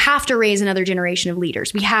 because we have to raise another generation of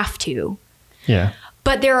leaders. We have to. Yeah.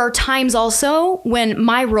 But there are times also when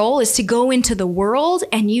my role is to go into the world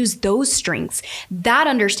and use those strengths, that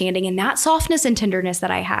understanding and that softness and tenderness that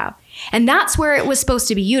I have. And that's where it was supposed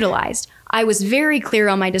to be utilized. I was very clear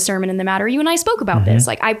on my discernment in the matter. You and I spoke about this.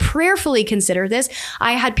 Like, I prayerfully consider this.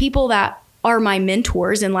 I had people that are my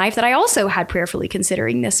mentors in life that I also had prayerfully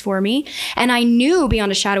considering this for me. And I knew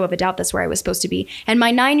beyond a shadow of a doubt that's where I was supposed to be. And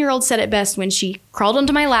my 9-year-old said it best when she crawled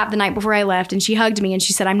onto my lap the night before I left, and she hugged me and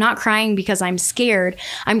she said, "I'm not crying because I'm scared.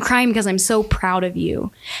 I'm crying because I'm so proud of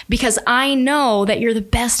you, because I know that you're the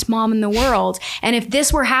best mom in the world. And if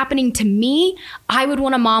this were happening to me, I would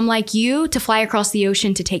want a mom like you to fly across the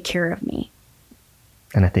ocean to take care of me."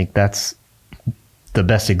 And I think that's the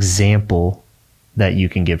best example that you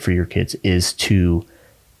can give for your kids, is to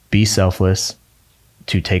be selfless,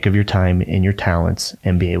 to take of your time and your talents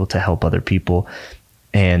and be able to help other people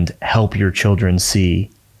and help your children see.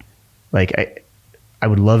 Like, I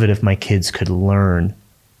would love it if my kids could learn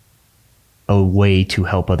a way to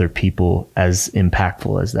help other people as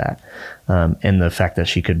impactful as that. And the fact that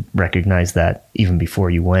she could recognize that even before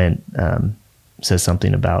you went says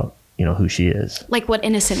something about, you know, who she is. Like, what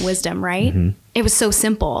innocent wisdom, right? Mm-hmm. It was so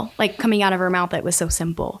simple, like coming out of her mouth, it was so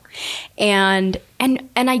simple. And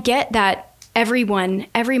I get that every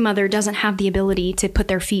mother doesn't have the ability to put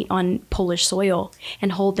their feet on Polish soil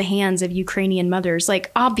and hold the hands of Ukrainian mothers. Like,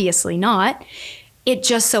 obviously not. It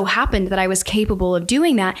just so happened that I was capable of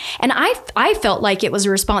doing that. And I felt like it was a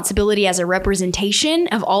responsibility as a representation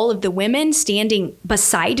of all of the women standing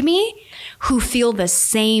beside me who feel the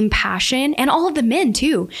same passion, and all of the men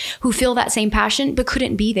too, who feel that same passion but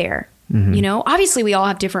couldn't be there. Mm-hmm. You know, obviously we all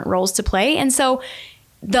have different roles to play. And so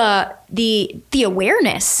the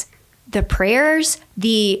awareness, the prayers,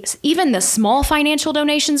 even the small financial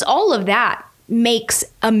donations, all of that makes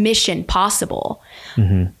a mission possible.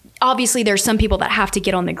 Mm-hmm. Obviously there's some people that have to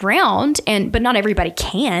get on the ground, but not everybody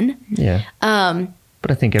can. Yeah. But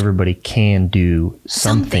I think everybody can do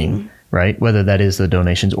something. Right? Whether that is the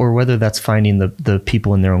donations or whether that's finding the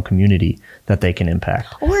people in their own community that they can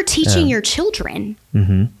impact. Or teaching your children.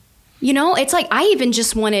 Mm-hmm. You know, it's like, I even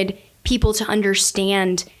just wanted people to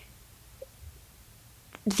understand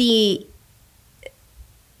the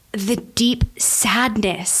deep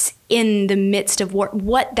sadness in the midst of war,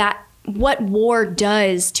 what war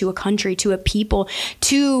does to a country, to a people,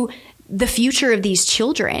 to the future of these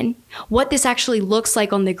children, what this actually looks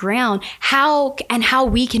like on the ground, how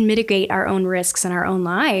we can mitigate our own risks in our own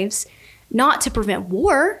lives, not to prevent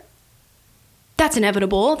war. That's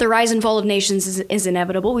inevitable. The rise and fall of nations is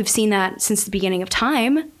inevitable. We've seen that since the beginning of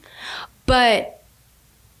time. But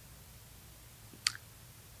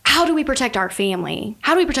how do we protect our family?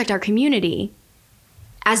 How do we protect our community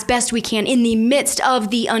as best we can in the midst of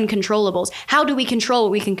the uncontrollables? How do we control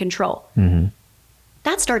what we can control? Mm-hmm.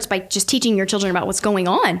 That starts by just teaching your children about what's going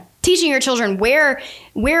on, teaching your children where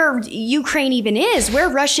Ukraine even is, where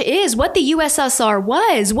Russia is, what the USSR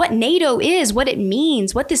was, what NATO is, what it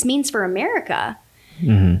means, what this means for America.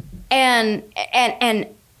 Mm-hmm. And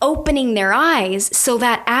opening their eyes so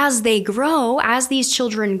that as these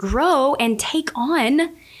children grow and take on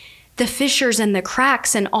the fissures and the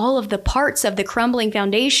cracks and all of the parts of the crumbling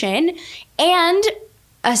foundation and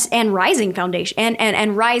rising foundation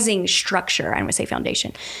and rising structure, I don't want to say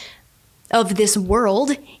foundation, of this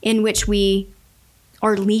world in which we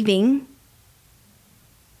are leaving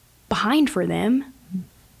behind for them,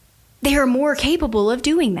 they are more capable of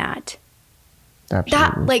doing that.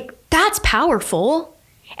 Absolutely. That's powerful.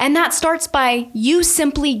 And that starts by you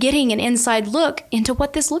simply getting an inside look into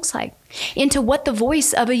what this looks like, into what the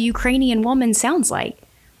voice of a Ukrainian woman sounds like.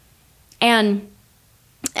 And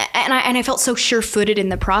I felt so sure-footed in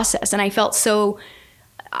the process, and I felt so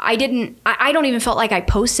I don't even felt like I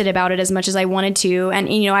posted about it as much as I wanted to.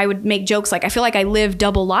 And, you know, I would make jokes like, I feel like I live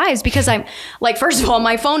double lives because I'm like, first of all,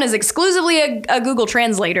 my phone is exclusively a Google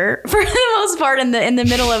Translator for the most part in the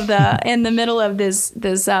middle of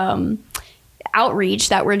this outreach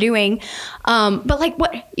that we're doing. But like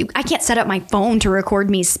I can't set up my phone to record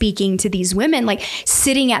me speaking to these women, like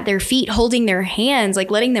sitting at their feet, holding their hands, like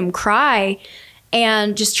letting them cry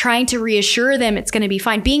and just trying to reassure them it's going to be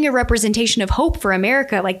fine. Being a representation of hope for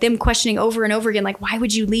America, like them questioning over and over again, like, why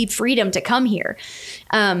would you leave freedom to come here?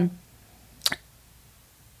 I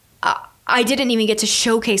didn't even get to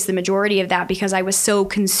showcase the majority of that because I was so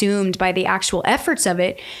consumed by the actual efforts of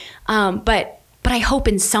it. But I hope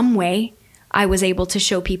in some way I was able to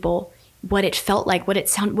show people what it felt like, what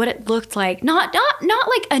it looked like. Not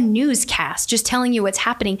like a newscast, just telling you what's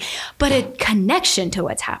happening, but a connection to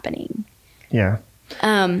what's happening. Yeah.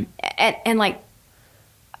 And like,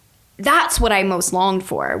 that's what I most longed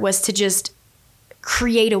for, was to just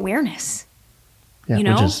create awareness, yeah, you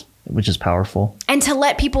know, which is powerful. And to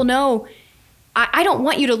let people know, I don't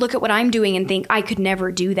want you to look at what I'm doing and think I could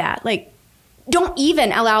never do that. Like, don't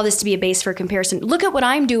even allow this to be a base for comparison. Look at what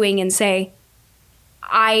I'm doing and say,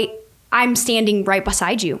 I'm standing right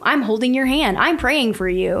beside you. I'm holding your hand. I'm praying for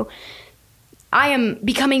you. I am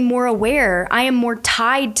becoming more aware. I am more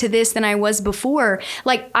tied to this than I was before.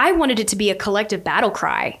 Like, I wanted it to be a collective battle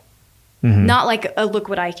cry, not like a look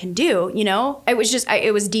what I can do, you know? It was just,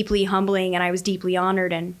 it was deeply humbling, and I was deeply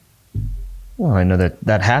honored. And well, I know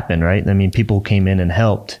that happened, right? I mean, people came in and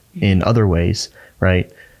helped in other ways, right?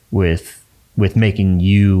 With helping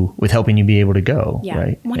you be able to go, yeah,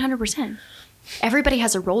 right? 100%. Everybody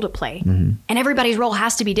has a role to play, and everybody's role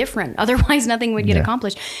has to be different. Otherwise, nothing would get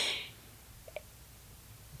accomplished.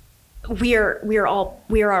 We are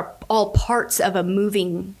all parts of a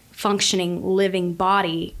moving, functioning, living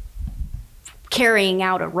body carrying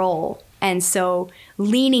out a role. And so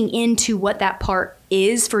leaning into what that part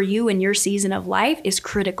is for you in your season of life is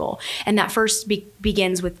critical. And that first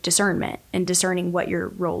begins with discernment and discerning what your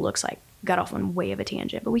role looks like. Got off on way of a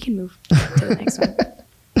tangent, but we can move to the next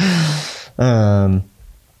one.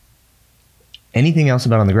 Anything else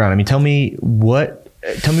about On the Ground? I mean, tell me what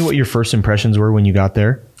your first impressions were when you got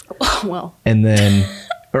there. Well, and then,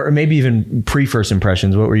 or maybe even pre-first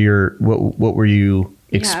impressions. What were you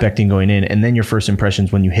expecting going in, and then your first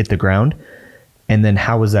impressions when you hit the ground, and then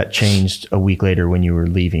how was that changed a week later when you were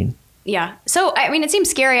leaving? Yeah. So, I mean, it seems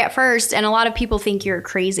scary at first, and a lot of people think you're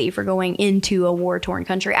crazy for going into a war-torn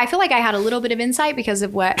country. I feel like I had a little bit of insight because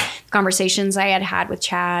of what conversations I had with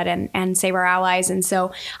Chad and Save Our Allies, and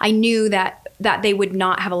so I knew that they would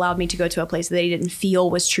not have allowed me to go to a place that they didn't feel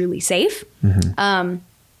was truly safe.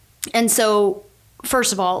 And so,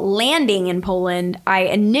 first of all, landing in Poland, I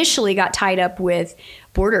initially got tied up with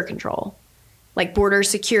border control. Like, border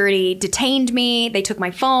security detained me. They took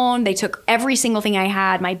my phone. They took every single thing I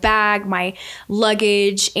had, my bag, my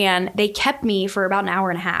luggage, and they kept me for about an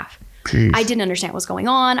hour and a half. Jeez. I didn't understand what was going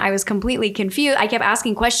on. I was completely confused. I kept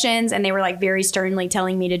asking questions, and they were like very sternly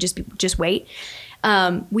telling me to just wait.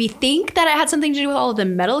 We think that it had something to do with all of the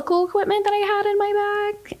medical equipment that I had in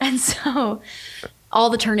my bag. And so all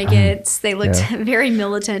the tourniquets, they looked very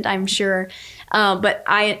militant, I'm sure. But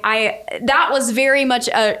that was very much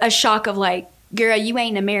a shock of like, girl, you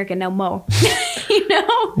ain't American no more. You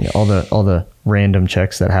know? Yeah, all the random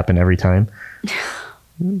checks that happen every time.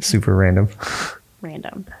 Super random.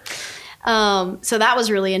 Random. So that was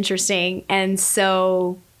really interesting. And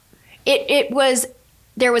so there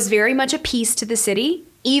was very much a peace to the city,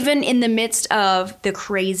 even in the midst of the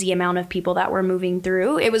crazy amount of people that were moving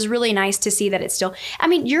through. It was really nice to see that it's still, I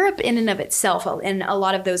mean, Europe in and of itself, and a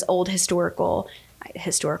lot of those old historical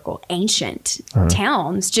ancient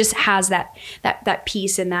towns just has that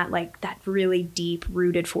peace and that really deep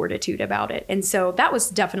rooted fortitude about it. And so that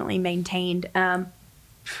was definitely maintained. And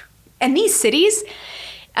these cities,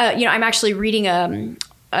 I'm actually reading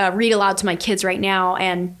read aloud to my kids right now,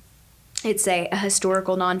 and it's a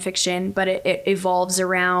historical nonfiction, but it evolves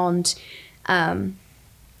around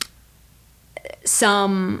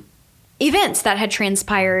some events that had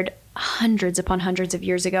transpired hundreds upon hundreds of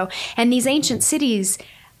years ago. And these ancient cities,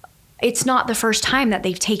 it's not the first time that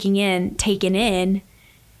they've taken in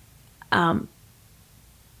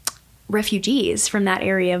refugees from that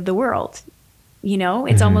area of the world. You know,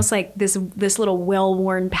 it's almost like this little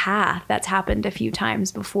well-worn path that's happened a few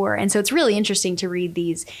times before. And so it's really interesting to read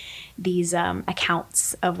these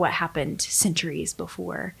accounts of what happened centuries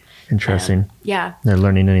before. Interesting. Yeah. They're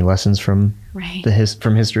learning any lessons from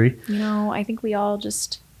from history? You know, I think we all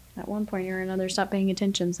just at one point or another stop paying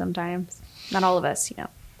attention sometimes. Not all of us,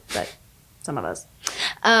 but some of us.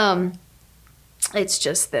 it's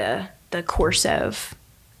just the course of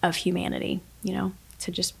humanity, you know,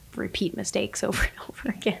 to just repeat mistakes over and over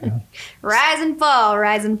again. Yeah. Rise and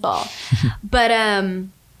fall. But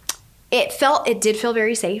it did feel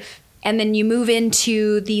very safe. And then you move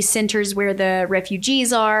into the centers where the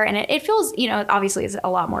refugees are, and it feels, you know, obviously it's a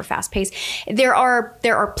lot more fast paced. There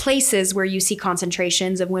are places where you see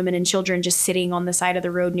concentrations of women and children just sitting on the side of the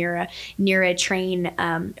road near a train,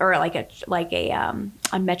 or like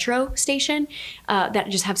a metro station, that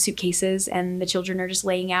just have suitcases, and the children are just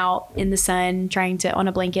laying out in the sun, on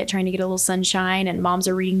a blanket, trying to get a little sunshine, and moms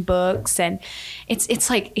are reading books, and it's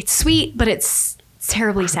like, it's sweet, but it's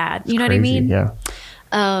terribly sad. You know what I mean? Yeah.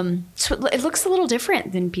 So it looks a little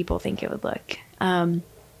different than people think it would look.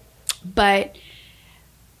 But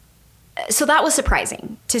so that was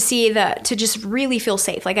surprising to see to just really feel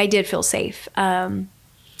safe. Like I did feel safe. And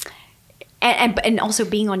also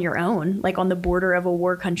being on your own, like on the border of a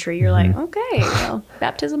war country, you're like, okay, well,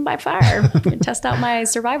 baptism by fire, test out my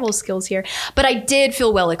survival skills here. But I did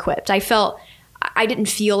feel well equipped. I didn't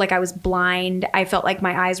feel like I was blind. I felt like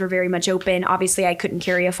my eyes were very much open. Obviously, I couldn't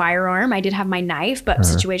carry a firearm. I did have my knife, but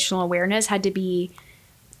situational awareness had to be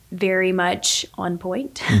very much on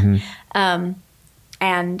point. Mm-hmm.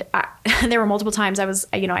 And there were multiple times I'd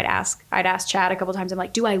ask Chad a couple times. I'm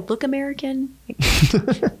like, do I look American?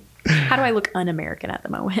 How do I look un-American at the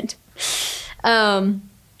moment? And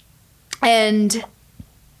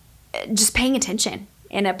just paying attention.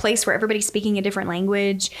 In a place where everybody's speaking a different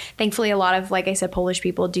language. Thankfully, a lot of, like I said, Polish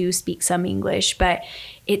people do speak some English, but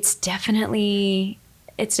it's definitely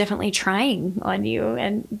trying on you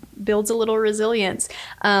and builds a little resilience.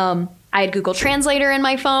 I had Google Translator in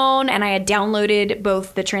my phone, and I had downloaded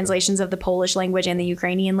both the translations of the Polish language and the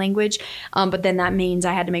Ukrainian language. But then that means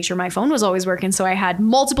I had to make sure my phone was always working. So I had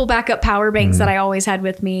multiple backup power banks that I always had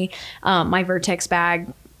with me. My Vertex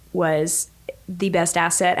bag was the best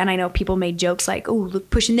asset. And I know people made jokes like, oh, look,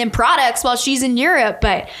 pushing them products while she's in Europe.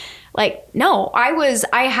 But like, no,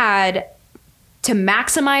 I had to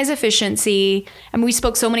maximize efficiency. I mean, we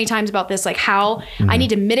spoke so many times about this, like how I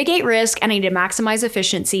need to mitigate risk and I need to maximize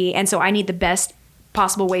efficiency. And so I need the best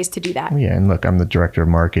possible ways to do that. Yeah. And look, I'm the director of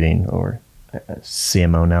marketing, or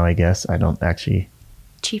CMO now, I guess. I don't actually.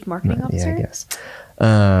 Chief marketing officer? Yeah, I guess.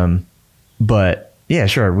 But yeah,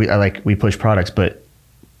 sure. We push products, but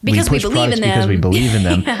because we believe in them. Because we believe in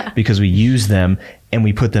them, yeah. Because we use them and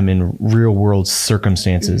we put them in real world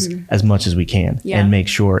circumstances as much as we can, and make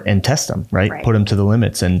sure and test them, right? Put them to the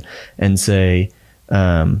limits and say,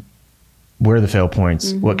 where are the fail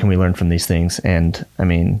points? What can we learn from these things? And I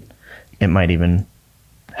mean, it might even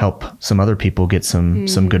help some other people get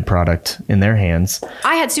some good product in their hands.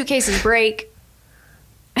 I had suitcases break.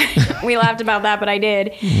 We laughed about that, but I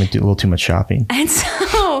did. You do a little too much shopping. And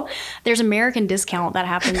so there's American discount that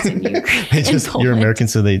happens in Ukraine. You're American,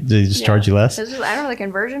 so they just charge you less? I don't know the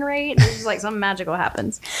conversion rate. It's just like something magical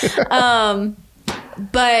happens.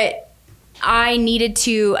 But I needed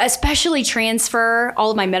to especially transfer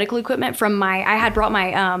all of my medical equipment from I had brought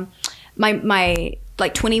my my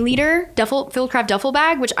like 20-liter Fieldcraft duffel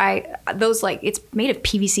bag, which it's made of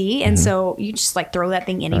PVC. And so you just like throw that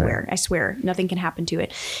thing anywhere. Right. I swear nothing can happen to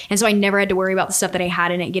it. And so I never had to worry about the stuff that I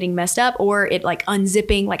had in it getting messed up or it like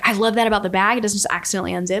unzipping. Like I love that about the bag. It doesn't just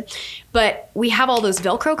accidentally unzip, but we have all those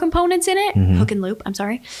Velcro components in it, hook and loop. I'm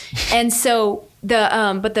sorry. And so the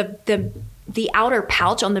outer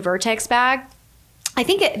pouch on the Vertex bag, I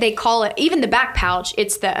think they call it, even the back pouch,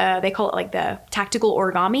 it's they call it like the tactical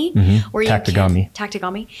origami. Where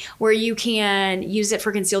Tactigami. Where you can use it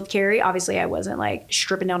for concealed carry. Obviously, I wasn't like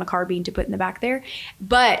stripping down a carbine to put in the back there.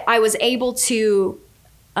 But I was able to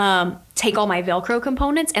take all my Velcro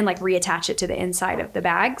components and like reattach it to the inside of the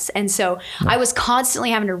bags. And so I was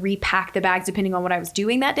constantly having to repack the bags depending on what I was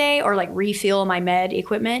doing that day or like refill my med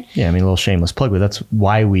equipment. Yeah, I mean, a little shameless plug, but that's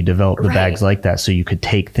why we developed the bags like that. So you could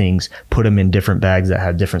take things, put them in different bags that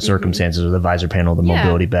had different circumstances, or the visor panel, the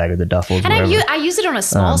mobility bag, or the duffels. And I use it on a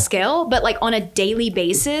small scale, but like on a daily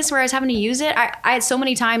basis where I was having to use it, I had so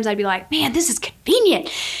many times I'd be like, man, this is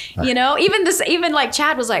convenient. You know, even like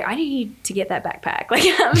Chad was like, I need to get that backpack. Like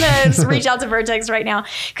I'm gonna reach out to Vertex right now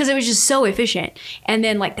because it was just so efficient. And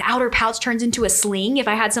then like the outer pouch turns into a sling. If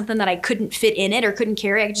I had something that I couldn't fit in it or couldn't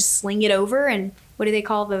carry, I could just sling it over. And what do they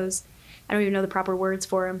call those? I don't even know the proper words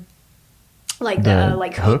for them. Like the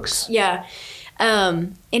like hooks. Yeah.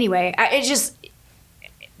 Anyway,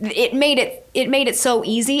 it made it so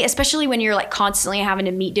easy, especially when you're like constantly having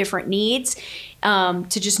to meet different needs, to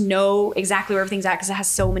just know exactly where everything's at because it has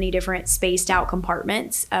so many different spaced out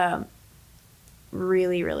compartments.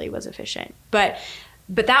 Really, really was efficient. But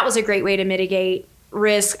that was a great way to mitigate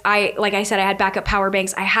risk. Like I said, I had backup power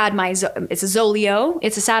banks. I had it's a Zoleo.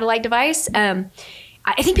 It's a satellite device.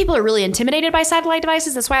 I think people are really intimidated by satellite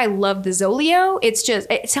devices. That's why I love the Zoleo. It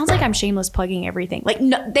sounds like I'm shameless plugging everything. Like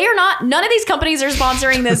they are not, none of these companies are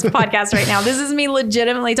sponsoring this podcast right now. This is me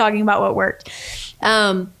legitimately talking about what worked.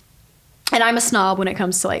 And I'm a snob when it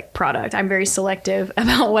comes to like product. I'm very selective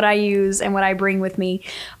about what I use and what I bring with me.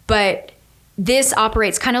 But this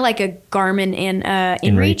operates kind of like a Garmin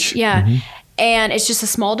InReach. Yeah. Mm-hmm. And it's just a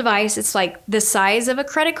small device. It's like the size of a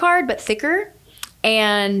credit card, but thicker.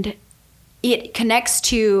 And it connects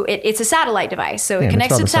to it's a satellite device, so it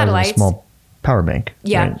connects to satellites. A small power bank.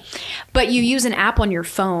 Yeah, right? But you use an app on your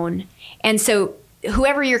phone, and so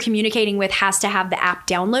whoever you're communicating with has to have the app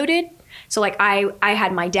downloaded. So like I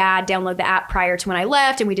had my dad download the app prior to when I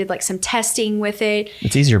left, and we did like some testing with it.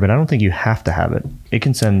 It's easier, but I don't think you have to have it. It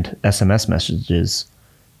can send SMS messages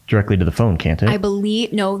directly to the phone, can't it? I believe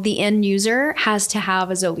the end user has to have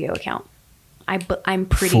a Zoleo account. I'm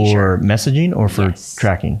pretty sure. For messaging or for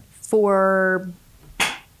tracking? For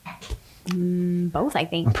both, I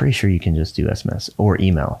think. I'm pretty sure you can just do SMS or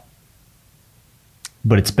email.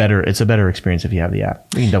 But it's better. It's a better experience if you have the app.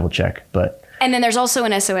 We can double check, but. And then there's also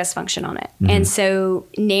an SOS function on it. Mm-hmm. And so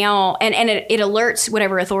now, and it alerts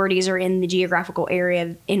whatever authorities are in the geographical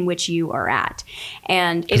area in which you are at.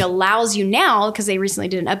 And it allows you now, because they recently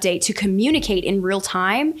did an update, to communicate in real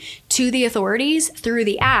time to the authorities through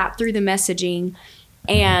the app, through the messaging,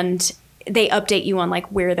 and they update you on like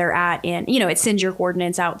where they're at, and it sends your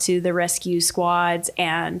coordinates out to the rescue squads,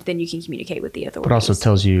 and then you can communicate with the authorities. But also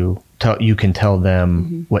tells you can tell them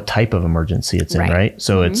mm-hmm. what type of emergency it's in, right?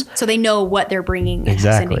 So mm-hmm. so they know what they're bringing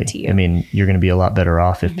exactly. and sending to you. I mean, you're going to be a lot better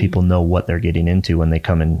off if mm-hmm. people know what they're getting into when they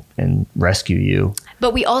come in and rescue you.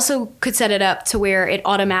 But we also could set it up to where it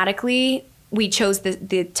automatically. We chose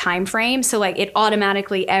the time frame. So like it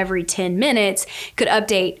automatically every 10 minutes could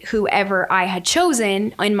update whoever I had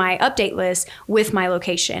chosen in my update list with my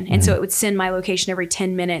location. And mm-hmm. so it would send my location every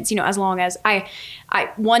 10 minutes, as long as I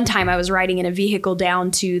one time I was riding in a vehicle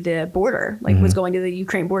down to the border, like mm-hmm. was going to the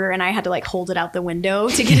Ukraine border, and I had to like hold it out the window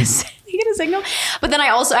to get a signal. But then I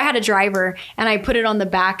had a driver, and I put it on the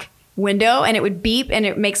back window, and it would beep, and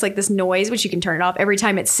it makes like this noise, which you can turn it off every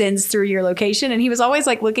time it sends through your location. And he was always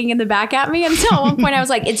like looking in the back at me, until at one point I was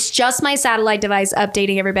like, it's just my satellite device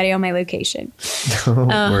updating everybody on my location. Don't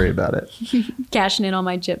worry about it. Cashing in on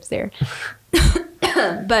my chips there.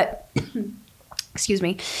 But excuse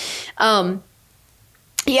me.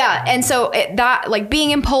 Yeah. And so that, like,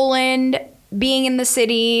 being in Poland, being in the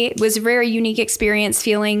city was a very unique experience,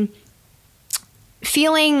 feeling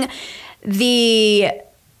the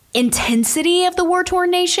intensity of the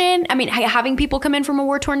war-torn nation. I mean, having people come in from a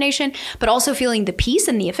war-torn nation, but also feeling the peace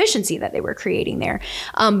and the efficiency that they were creating there.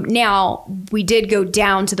 Now, we did go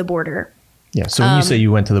down to the border. Yeah. So when you say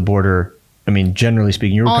you went to the border, I mean, generally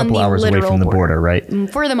speaking, you were a couple hours away from the border, right?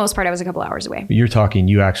 For the most part, I was a couple hours away. You're talking,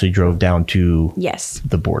 you actually drove down to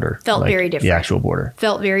the border. Felt very different. The actual border.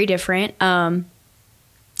 Felt very different.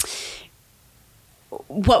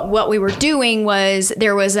 What we were doing was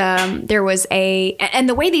there was and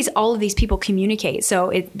the way all of these people communicate.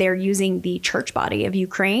 So they're using the church body of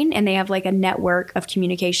Ukraine, and they have like a network of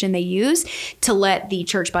communication they use to let the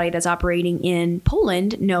church body that's operating in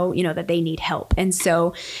Poland know, that they need help. And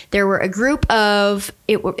so there were a group of,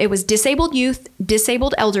 it was disabled youth,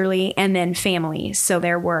 disabled elderly, and then families. So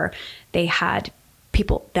they had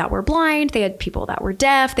people that were blind, they had people that were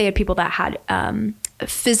deaf, they had people that had,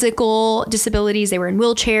 physical disabilities, they were in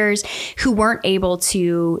wheelchairs, who weren't able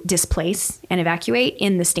to displace and evacuate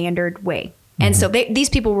in the standard way. Mm-hmm. And so these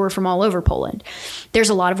people were from all over Poland. There's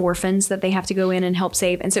a lot of orphans that they have to go in and help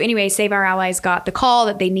save. And so anyway, Save Our Allies got the call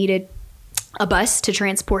that they needed a bus to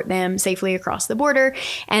transport them safely across the border.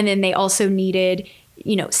 And then they also needed,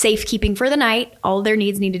 safekeeping for the night. All of their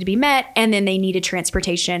needs needed to be met. And then they needed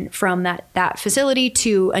transportation from that facility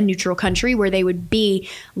to a neutral country where they would be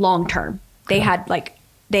long-term. They had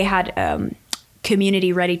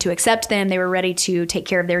community ready to accept them. They were ready to take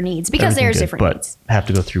care of their needs because there's different needs. But have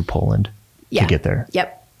to go through Poland to get there.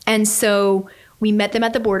 Yep. And so we met them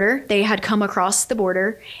at the border. They had come across the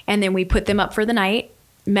border, and then we put them up for the night,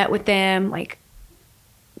 met with them,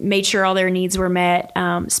 made sure all their needs were met,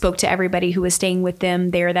 spoke to everybody who was staying with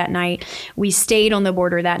them there that night. We stayed on the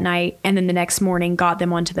border that night, and then the next morning got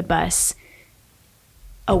them onto the bus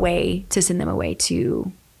to send them away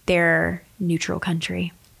to their neutral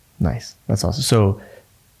country. Nice. That's awesome. So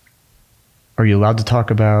are you allowed to talk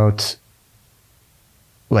about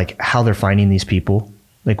how they're finding these people?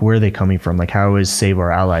 Like, where are they coming from? Like, how is Save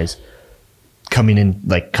Our Allies coming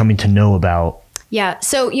to know about Yeah.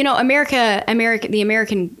 So, you know, the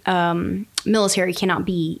American military cannot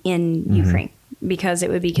be in Ukraine because it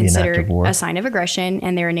would be considered a sign of aggression,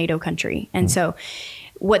 and they're a NATO country. And so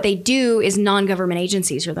what they do is non-government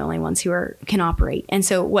agencies are the only ones who can operate. And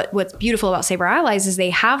so what's beautiful about Save Our Allies is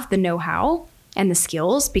they have the know-how and the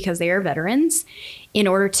skills, because they are veterans, in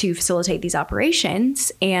order to facilitate these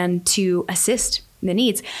operations and to assist the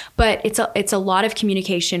needs. But it's a lot of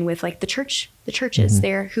communication with like the churches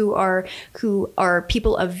there who are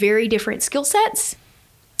people of very different skill sets,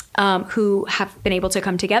 who have been able to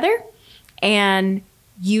come together and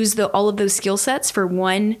use all of those skill sets for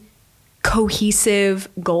one cohesive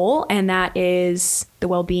goal, and that is the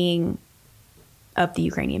well-being of the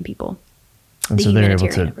Ukrainian people. And so they're able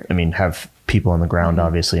to, have people on the ground,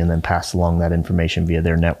 obviously, and then pass along that information via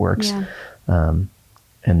their networks. Yeah.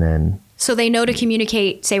 And then... So they know to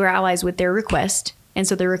communicate Save Our Allies with their request. And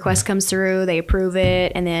so the request comes through, they approve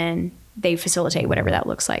it, and then they facilitate whatever that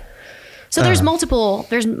looks like. So there's multiple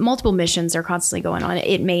missions that are constantly going on.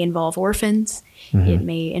 It may involve orphans. It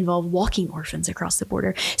may involve walking orphans across the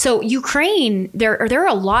border. So Ukraine, there are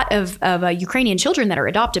a lot of Ukrainian children that are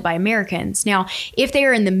adopted by Americans. Now, if they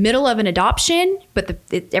are in the middle of an adoption, but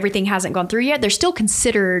everything hasn't gone through yet, they're still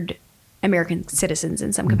considered American citizens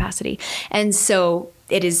in some capacity. And so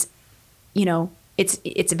it is,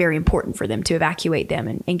 it's very important for them to evacuate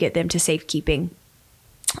them and get them to safekeeping.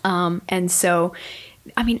 And so,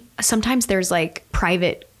 sometimes there's like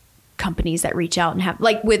private companies that reach out and have,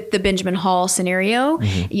 like with the Benjamin Hall scenario,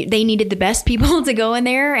 they needed the best people to go in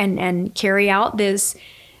there and carry out this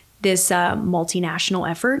multinational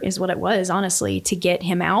effort, is what it was, honestly, to get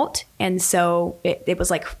him out. And so it was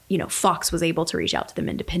like, Fox was able to reach out to them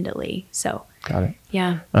independently. So got it.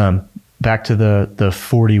 Yeah. Back to the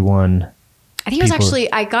 41. I think it was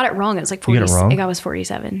actually, I got it wrong. It was like 40. I think I was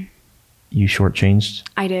 47. You shortchanged?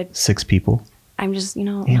 I did. 6 people. I'm just,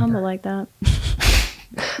 humble like that.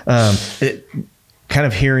 Kind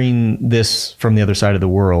of hearing this from the other side of the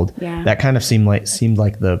world, that kind of seemed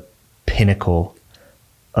like the pinnacle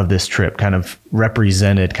of this trip, kind of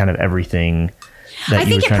represented kind of everything that I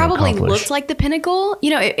think it probably looked like the pinnacle,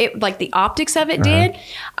 it like the optics of it did.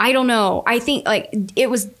 I don't know. I think like it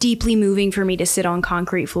was deeply moving for me to sit on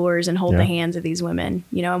concrete floors and hold the hands of these women,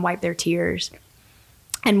 and wipe their tears,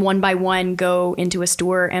 and one by one go into a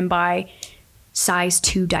store and buy size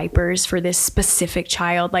 2 diapers for this specific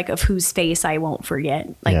child, like of whose face I won't forget.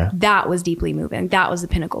 That was deeply moving. That was the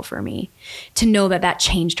pinnacle for me, to know that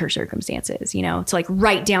changed her circumstances, to like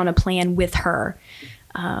write down a plan with her,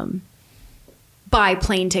 buy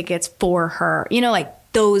plane tickets for her, like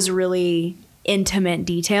those really intimate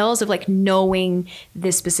details of like knowing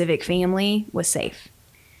this specific family was safe.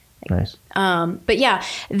 Nice. But yeah,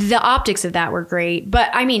 the optics of that were great, but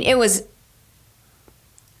it was,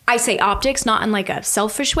 I say optics, not in like a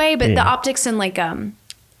selfish way, but the optics in like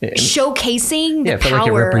showcasing the power. Like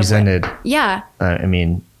it represented. Kind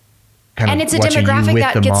of it's a watching demographic you with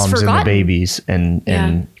that the gets moms forgotten. And the babies,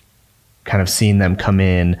 and kind of seeing them come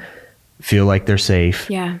in, feel like they're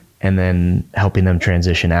safe, and then helping them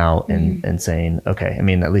transition out and saying, okay,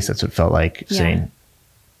 at least that's what it felt like, saying,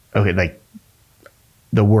 okay, like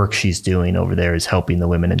the work she's doing over there is helping the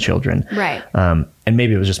women and children. Right. And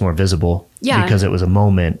maybe it was just more visible because it was a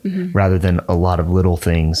moment rather than a lot of little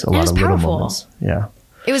things, a lot of little moments. Yeah.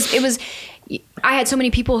 It was, I had so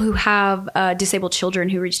many people who have disabled children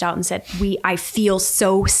who reached out and said, I feel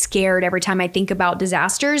so scared every time I think about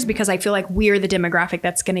disasters, because I feel like we're the demographic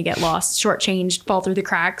that's going to get lost, shortchanged, fall through the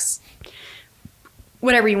cracks,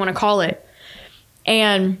 whatever you want to call it.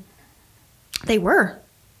 And they were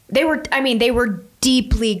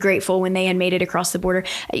deeply grateful when they had made it across the border.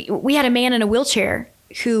 We had a man in a wheelchair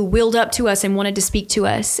who wheeled up to us and wanted to speak to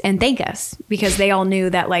us and thank us, because they all knew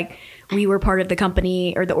that like we were part of the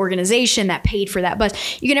company or the organization that paid for that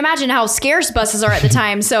bus. You can imagine how scarce buses are at the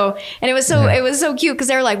time. So, and it was so cute, because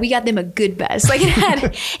they were like, we got them a good bus. Like it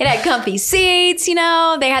had comfy seats, they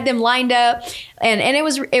had them lined up, and it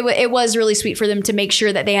was really sweet for them to make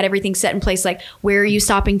sure that they had everything set in place. Like, where are you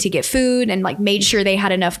stopping to get food? And like made sure they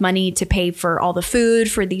had enough money to pay for all the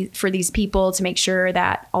food for these people, to make sure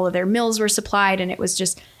that all of their meals were supplied. And it was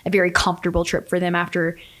just a very comfortable trip for them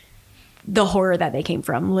after the horror that they came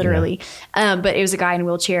from, literally. But it was a guy in a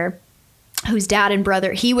wheelchair whose dad and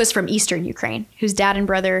brother, he was from Eastern Ukraine, whose dad and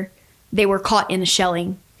brother, they were caught in the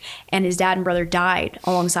shelling, and his dad and brother died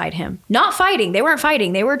alongside him. Not fighting. They weren't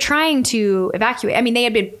fighting. They were trying to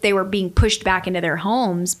evacuate. They were being pushed back into their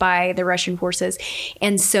homes by the Russian forces.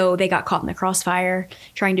 And so they got caught in the crossfire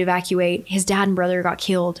trying to evacuate. His dad and brother got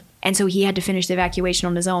killed. And so he had to finish the evacuation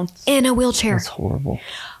on his own in a wheelchair. That's horrible.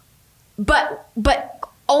 But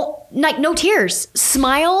Oh, like no tears,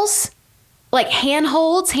 smiles, like hand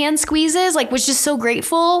holds, hand squeezes, like was so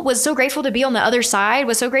grateful to be on the other side,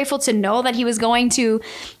 was so grateful to know that he was going to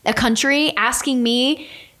a country, asking me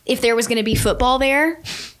if there was going to be football there,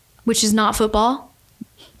 which is not football.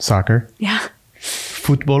 Soccer. Yeah.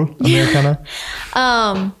 Football, Americana.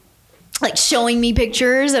 Like showing me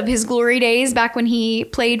pictures of his glory days back when he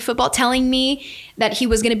played football, telling me that he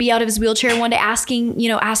was going to be out of his wheelchair one day, asking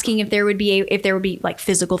if there would be like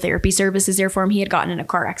physical therapy services there for him. He had gotten in a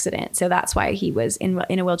car accident, so that's why he was in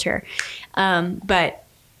a wheelchair. But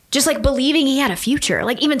just like believing he had a future,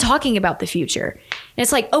 like even talking about the future. And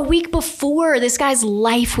it's like a week before, this guy's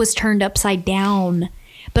life was turned upside down,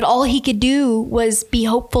 but all he could do was be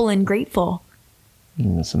hopeful and grateful.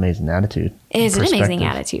 It's an amazing attitude. It is an amazing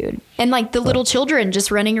attitude. And like the little children just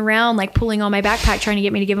running around, like pulling on my backpack, trying to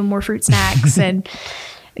get me to give them more fruit snacks and,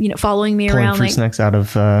 following me around. Fruit snacks out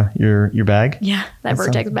of your bag? Yeah, that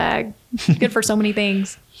Vertex bag. Good for so many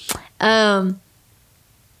things. Like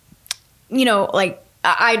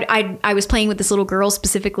I was playing with this little girl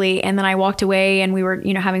specifically, and then I walked away and we were,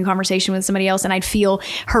 having a conversation with somebody else, and I'd feel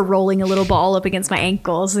her rolling a little ball up against my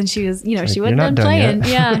ankles, and she was, she wasn't done playing.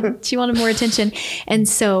 Yeah. She wanted more attention. And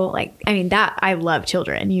so that I love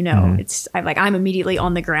children, Mm-hmm. it's I'm immediately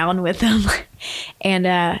on the ground with them.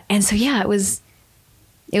 And so, yeah, it was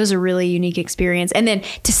a really unique experience. And then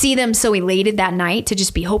to see them so elated that night, to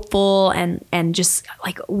just be hopeful and just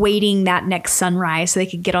like waiting that next sunrise so they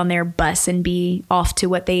could get on their bus and be off to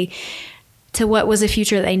what was a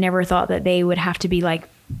future that they never thought that they would have to be like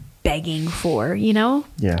begging for,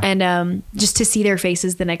 Yeah. And just to see their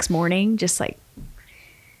faces the next morning, just like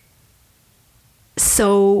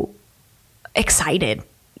so excited.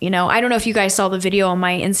 I don't know if you guys saw the video on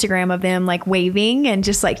my Instagram of them like waving and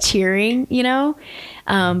just like cheering,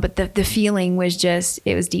 but the feeling was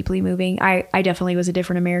it was deeply moving. I definitely was a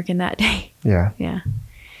different American that day. Yeah. Yeah.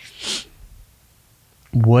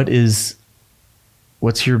 What's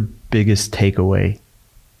your biggest takeaway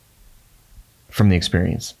from the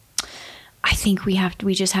experience? I think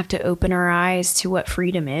we just have to open our eyes to what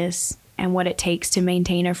freedom is and what it takes to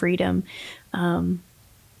maintain a freedom.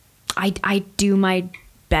 I do my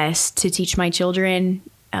best to teach my children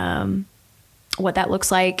what that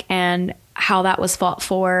looks like and how that was fought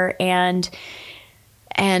for, and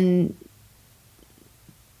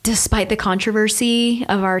despite the controversy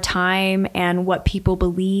of our time and what people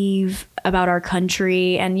believe about our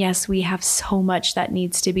country, and yes, we have so much that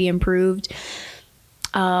needs to be improved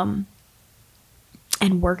and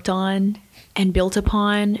worked on and built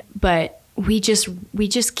upon, but we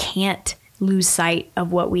just can't lose sight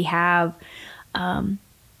of what we have,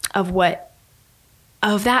 of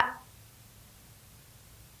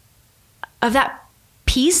that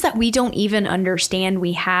peace that we don't even understand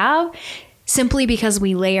we have, simply because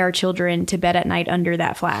we lay our children to bed at night under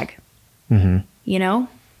that flag. Mm-hmm.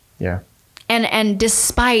 Yeah. And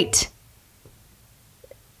despite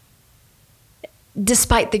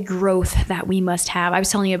the growth that we must have, I was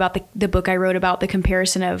telling you about the book I wrote about the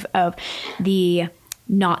comparison of the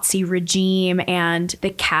Nazi regime and the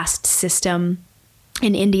caste system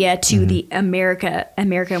in India to mm-hmm. the America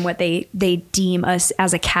and what they deem us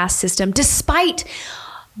as a caste system, despite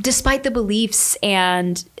the beliefs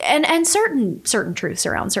and certain truths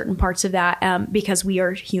around certain parts of that, because we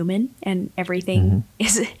are human and everything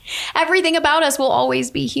about us will always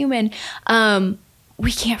be human.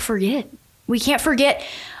 We can't forget.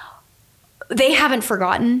 They haven't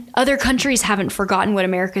forgotten. Other countries haven't forgotten what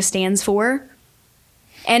America stands for.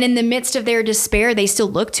 And in the midst of their despair, they still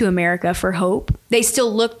look to America for hope. They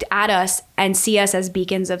still looked at us and see us as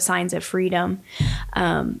beacons of signs of freedom,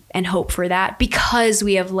 and hope for that, because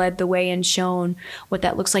we have led the way and shown what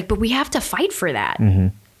that looks like. But we have to fight for that. Mm-hmm.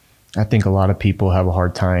 I think a lot of people have a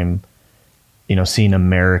hard time, seeing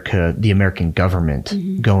America, the American government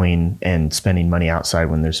mm-hmm. going and spending money outside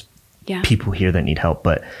when there's people here that need help.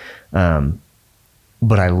 But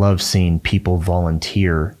I love seeing people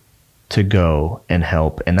volunteer to go and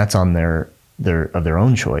help, and that's on their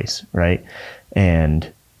own choice, right?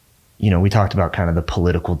 And we talked about kind of the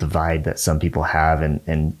political divide that some people have,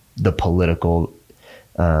 and the political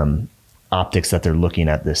optics that they're looking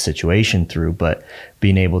at this situation through, but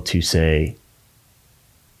being able to say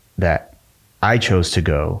that I chose to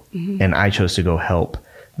go mm-hmm. and I chose to go help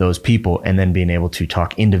those people, and then being able to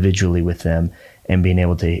talk individually with them and being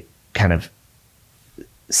able to kind of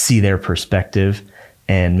see their perspective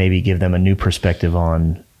and maybe give them a new perspective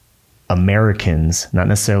on Americans, not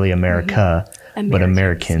necessarily America, mm-hmm. but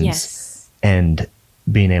Americans. Yes. And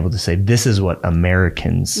being able to say, this is what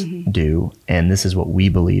Americans mm-hmm. do, and this is what we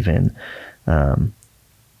believe in,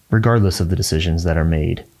 regardless of the decisions that are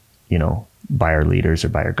made by our leaders or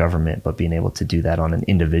by our government, but being able to do that on an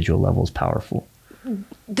individual level is powerful.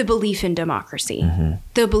 The belief in democracy,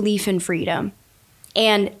 the belief in freedom,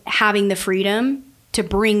 and having the freedom to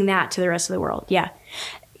bring that to the rest of the world. Yeah.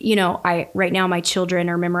 Right now my children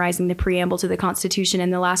are memorizing the preamble to the Constitution,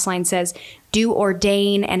 and the last line says, "Do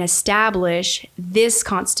ordain and establish this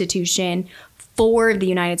Constitution for the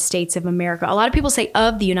United States of America." A lot of people say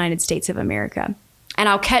 "of the United States of America." And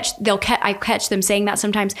I catch them saying that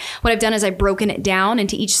sometimes. What I've done is I've broken it down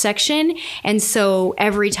into each section. And so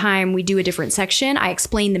every time we do a different section, I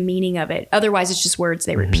explain the meaning of it. Otherwise, it's just words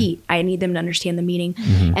they repeat. I need them to understand the meaning.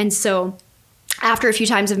 And so after a few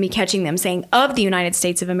times of me catching them saying "of the United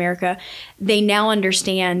States of America," they now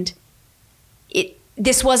understand it.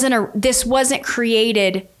 This wasn't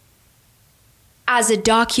created as a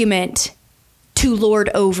document to lord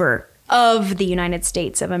over of the United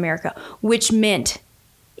States of America, which meant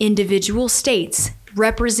individual states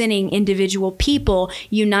representing individual people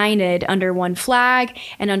united under one flag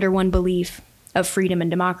and under one belief of freedom and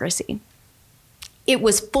democracy. It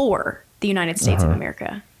was for the United States of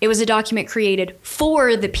America. It was a document created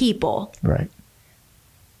for the people. Right.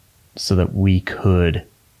 So that we could,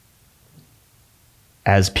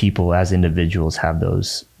 as people, as individuals, have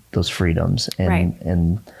those freedoms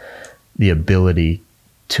and the ability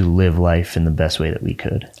to live life in the best way that we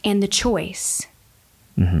could. And the choice.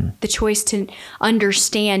 The choice to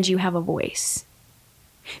understand you have a voice.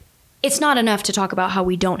 It's not enough to talk about how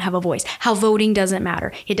we don't have a voice, how voting doesn't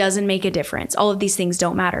matter. It doesn't make a difference. All of these things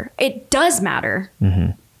don't matter. It does matter.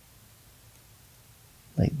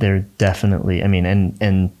 Like they're definitely,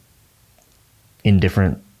 and in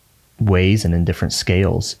different ways and in different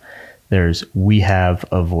scales, we have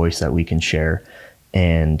a voice that we can share,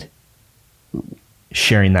 and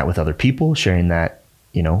sharing that with other people, sharing that,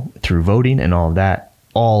 through voting and all of that,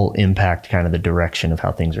 all impact kind of the direction of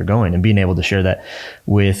how things are going, and being able to share that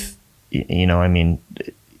with,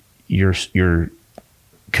 your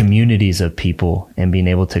communities of people, and being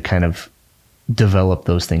able to kind of develop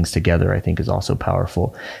those things together, I think is also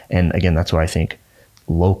powerful. And again, that's why I think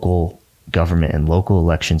local government and local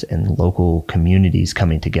elections and local communities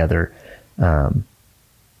coming together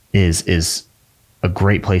is a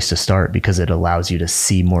great place to start, because it allows you to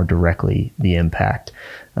see more directly the impact,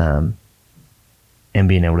 and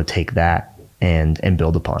being able to take that and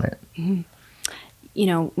build upon it.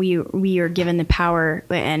 We are given the power,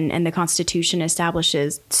 and the Constitution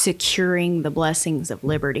establishes securing the blessings of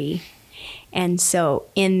liberty. And so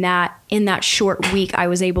in that short week, I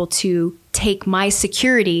was able to take my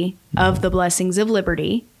security of the blessings of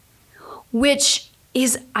liberty, which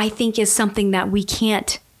I think is something that we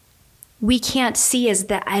can't see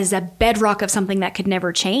as a bedrock of something that could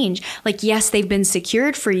never change. Like, yes, they've been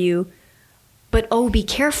secured for you, but be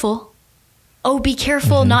careful. Be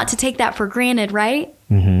careful not to take that for granted, right?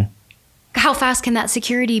 How fast can that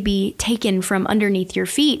security be taken from underneath your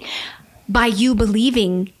feet by you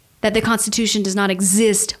believing that the Constitution does not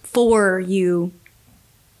exist for you?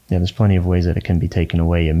 Yeah, there's plenty of ways that it can be taken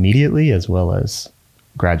away immediately, as well as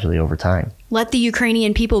gradually over time. Let the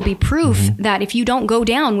Ukrainian people be proof that if you don't go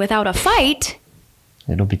down without a fight,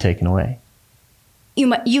 it'll be taken away.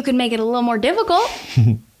 You can make it a little more difficult.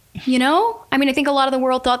 I think a lot of the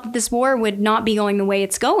world thought that this war would not be going the way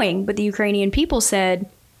it's going, but the Ukrainian people said,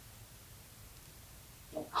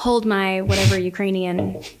 hold my whatever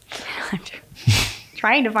Ukrainian. I'm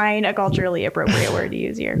trying to find a culturally appropriate word to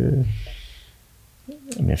use here.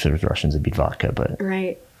 If it was Russians, it'd be vodka, but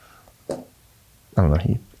right. I don't know.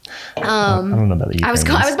 I don't know about the Ukrainians.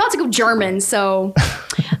 I was about to go German, so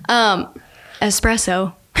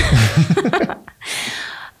espresso.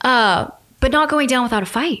 But not going down without a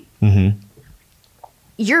fight.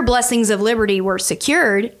 Your blessings of liberty were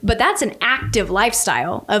secured, but that's an active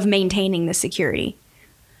lifestyle of maintaining the security.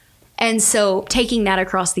 And so taking that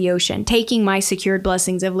across the ocean, taking my secured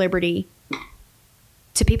blessings of liberty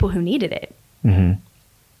to people who needed it.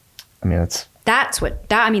 That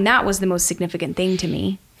was the most significant thing to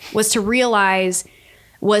me, was to realize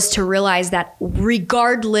that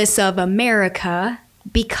regardless of America,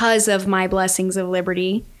 because of my blessings of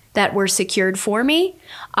liberty that were secured for me,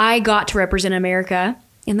 I got to represent America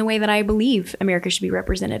in the way that I believe America should be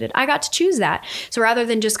represented. I got to choose that. So rather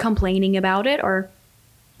than just complaining about it or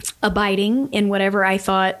abiding in whatever I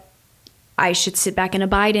thought I should sit back and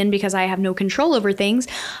abide in because I have no control over things,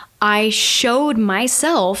 I showed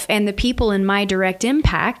myself and the people in my direct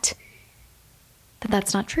impact that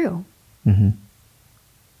that's not true.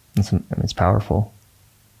 It's powerful.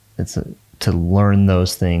 To learn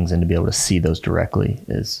those things and to be able to see those directly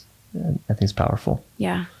I think it's powerful.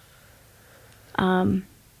 Yeah.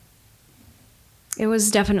 It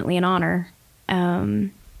was definitely an honor.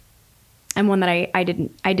 And one that I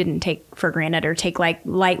didn't take for granted or take like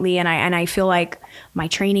lightly. And I feel like my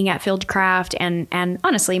training at Fieldcraft and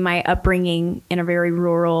honestly, my upbringing in a very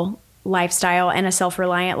rural lifestyle and a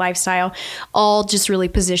self-reliant lifestyle all just really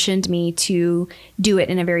positioned me to do it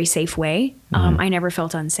in a very safe way. I never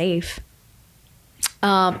felt unsafe.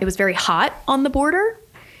 It was very hot on the border.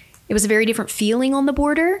 It was a very different feeling on the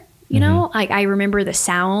border. You know, like I remember the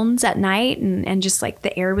sounds at night and just like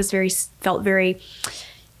the air was felt very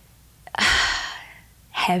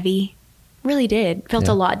heavy. Really did. Felt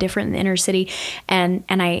a lot different in the inner city. And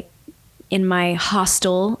I, in my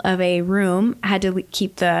hostel of a room, had to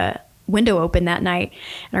keep the window open that night.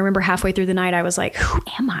 And I remember halfway through the night, I was like, who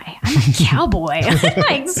am I? I'm a cowboy.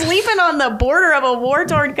 Like sleeping on the border of a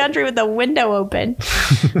war-torn country with the window open.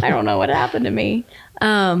 I don't know what happened to me.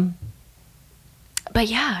 But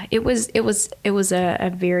yeah, it was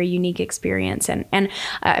a very unique experience. And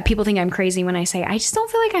people think I'm crazy when I say, I just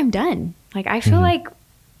don't feel like I'm done. Like, I feel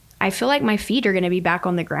like my feet are going to be back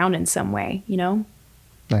on the ground in some way, you know?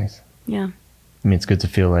 Nice. Yeah. I mean, it's good to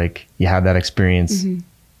feel like you had that experience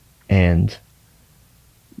and,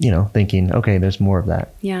 you know, thinking, okay, there's more of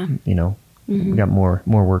that. Yeah. You know, we got more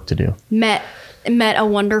work to do. Met a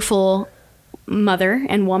wonderful mother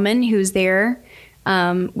and woman who's there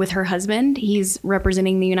with her husband. He's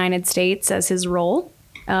representing the United States as his role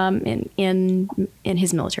in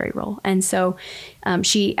his military role. And so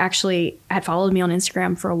she actually had followed me on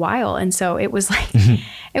Instagram for a while. And so it was like,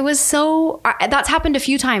 it was so, that's happened a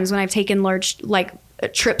few times when I've taken large, like,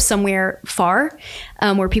 trips somewhere far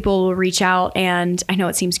where people will reach out. And I know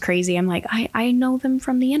it seems crazy. I'm like, I know them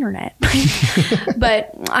from the internet,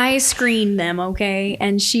 but I screened them. Okay.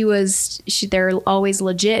 And they're always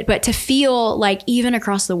legit, but to feel like even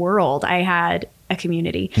across the world, I had a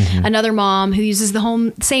community. Another mom who uses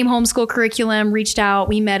the same homeschool curriculum reached out,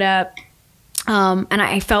 we met up. And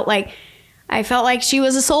I felt like she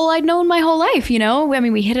was a soul I'd known my whole life, you know? I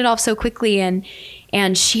mean, we hit it off so quickly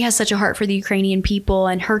and she has such a heart for the Ukrainian people,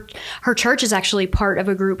 and her church is actually part of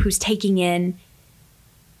a group who's taking in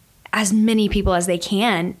as many people as they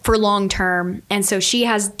can for long term. And so she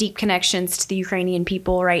has deep connections to the Ukrainian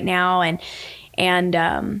people right now. And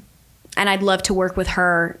I'd love to work with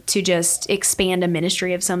her to just expand a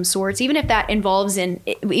ministry of some sorts, even if that evolves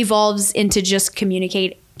into just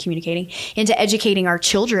communicating, into educating our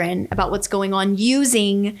children about what's going on,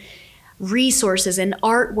 using resources and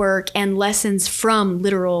artwork and lessons from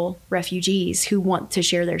literal refugees who want to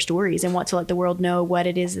share their stories and want to let the world know what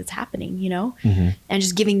it is that's happening, you know, and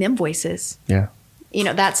just giving them voices. Yeah. You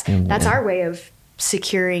know, that's our way of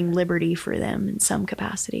securing liberty for them in some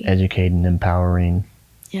capacity. Educating, empowering,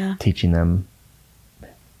 teaching them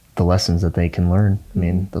the lessons that they can learn. I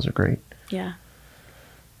mean, those are great. Yeah.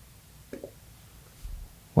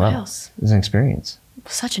 Wow. What else? It's an experience.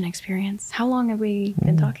 Such an experience. How long have we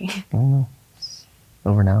been talking? I don't know. It's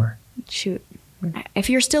over an hour. Shoot. If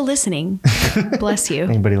you're still listening, bless you.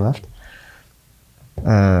 Anybody left?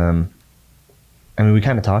 I mean, we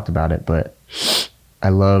kind of talked about it, but I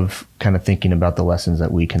love kind of thinking about the lessons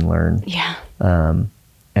that we can learn. Yeah.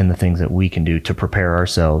 And the things that we can do to prepare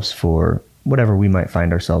ourselves for whatever we might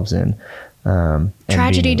find ourselves in.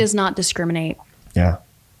 Tragedy does not discriminate. Yeah.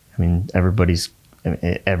 I mean, everybody's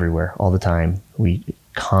everywhere all the time. We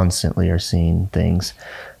constantly are seeing things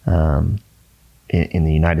in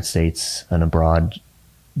the United States and abroad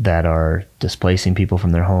that are displacing people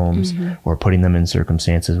from their homes or putting them in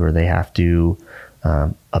circumstances where they have to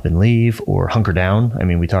up and leave or hunker down. I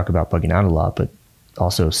mean, we talk about bugging out a lot, but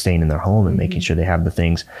also staying in their home and making sure they have the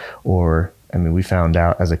things. Or, I mean, we found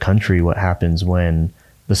out as a country what happens when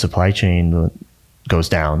the supply chain goes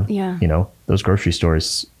down. Yeah. You know, those grocery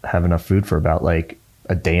stores have enough food for about like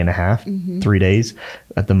a day and a half, 3 days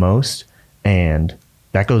at the most. And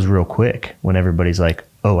that goes real quick when everybody's like,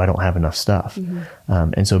 oh, I don't have enough stuff.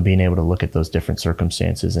 And so being able to look at those different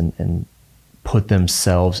circumstances and put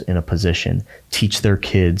themselves in a position, teach their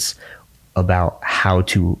kids about how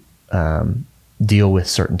to deal with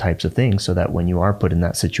certain types of things so that when you are put in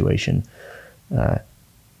that situation,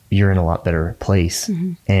 you're in a lot better place.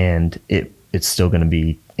 And it's still going to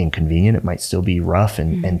be inconvenient. It might still be rough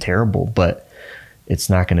and terrible, but it's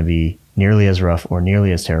not going to be nearly as rough or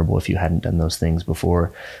nearly as terrible if you hadn't done those things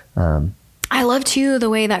before. I love too the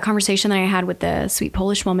way that conversation that I had with the sweet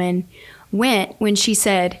Polish woman went when she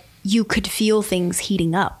said you could feel things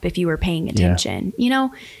heating up if you were paying attention. You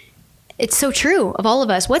know, it's so true of all of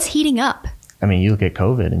us. What's heating up? I mean, you look at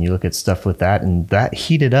COVID and you look at stuff with that, and that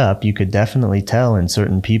heated up. You could definitely tell, and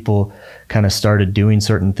certain people kind of started doing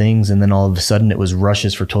certain things, and then all of a sudden it was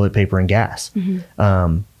rushes for toilet paper and gas.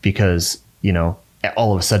 Because, you know,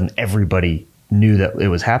 all of a sudden everybody knew that it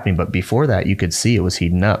was happening. But before that, you could see it was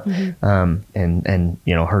heating up. And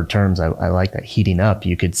you know, her terms, I like that, heating up.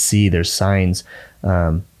 You could see there's signs.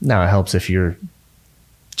 Now it helps if you're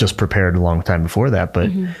just prepared a long time before that, but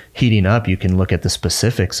heating up, you can look at the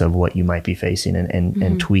specifics of what you might be facing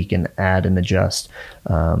and tweak and add and adjust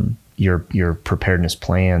your preparedness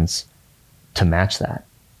plans to match that.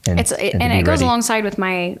 And it goes alongside with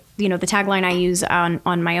my, you know, the tagline I use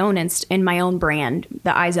on my own in my own brand,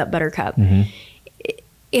 the Eyes Up Buttercup.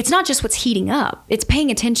 It's not just what's heating up; it's paying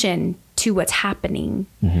attention to what's happening.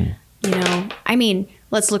 You know, I mean,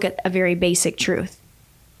 let's look at a very basic truth.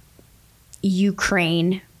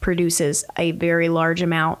 Ukraine produces a very large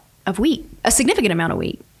amount of wheat, a significant amount of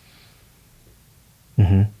wheat.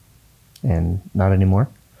 And not anymore.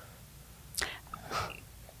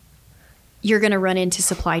 You're going to run into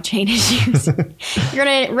supply chain issues. You're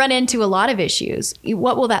going to run into a lot of issues.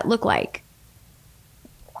 What will that look like?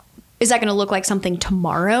 Is that going to look like something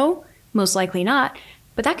tomorrow? Most likely not.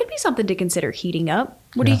 But that could be something to consider heating up.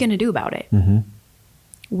 What are you going to do about it?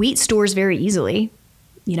 Wheat stores very easily.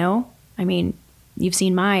 You know, I mean, you've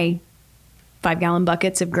seen my 5-gallon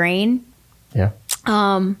buckets of grain. Yeah.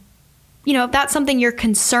 You know, if that's something you're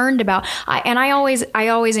concerned about, I always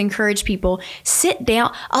encourage people, sit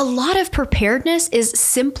down. A lot of preparedness is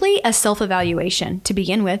simply a self-evaluation to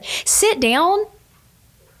begin with. Sit down,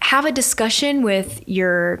 have a discussion with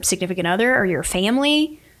your significant other or your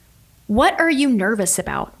family. What are you nervous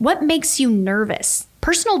about? What makes you nervous?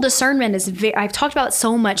 Personal discernment is I've talked about it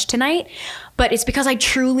so much tonight, but it's because I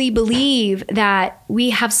truly believe that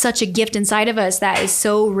we have such a gift inside of us that is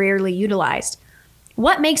so rarely utilized.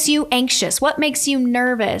 What makes you anxious? What makes you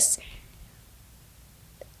nervous?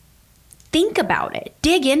 Think about it.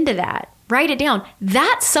 Dig into that. Write it down.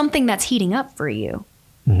 That's something that's heating up for you.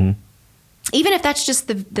 Even if that's just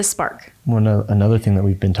the spark. Well, another thing that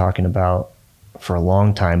we've been talking about for a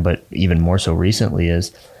long time, but even more so recently,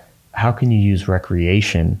 is how can you use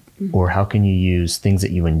recreation or how can you use things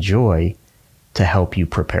that you enjoy to help you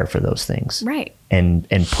prepare for those things? Right. And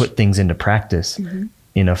put things into practice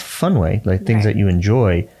in a fun way, like things that you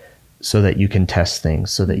enjoy, so that you can test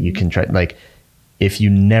things, so that you can try. Like, if you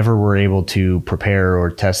never were able to prepare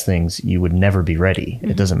or test things, you would never be ready.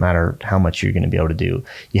 It doesn't matter how much you're going to be able to do.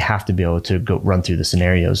 You have to be able to go run through the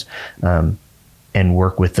scenarios and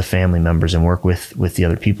work with the family members and work with the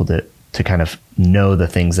other people to kind of know the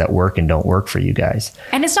things that work and don't work for you guys.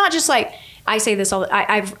 And it's not just like, I say this all.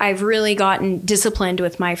 I've really gotten disciplined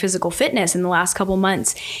with my physical fitness in the last couple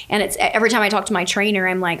months, and it's every time I talk to my trainer,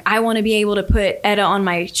 I'm like, I want to be able to put Etta on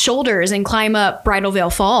my shoulders and climb up Bridal Veil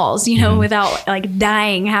Falls, you know, without like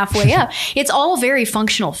dying halfway up. It's all very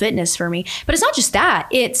functional fitness for me, but it's not just that.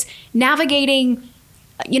 It's navigating,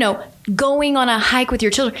 you know, going on a hike with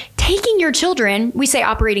your children, taking your children. We say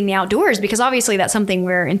operating the outdoors because obviously that's something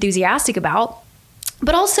we're enthusiastic about,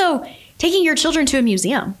 but also taking your children to a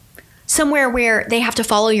museum. Somewhere where they have to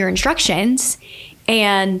follow your instructions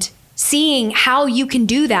and seeing how you can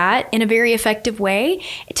do that in a very effective way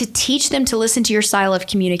to teach them to listen to your style of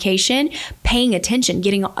communication, paying attention,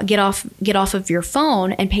 get off of your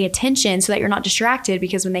phone and pay attention so that you're not distracted,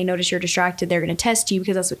 because when they notice you're distracted, they're going to test you,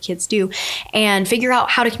 because that's what kids do, and figure out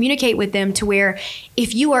how to communicate with them to where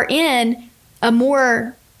if you are in a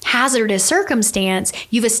more hazardous circumstance,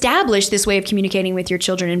 you've established this way of communicating with your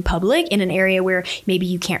children in public in an area where maybe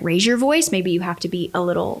you can't raise your voice. Maybe you have to be a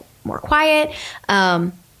little more quiet.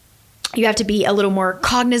 You have to be a little more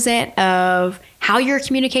cognizant of how you're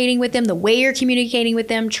communicating with them, the way you're communicating with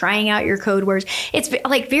them, trying out your code words. It's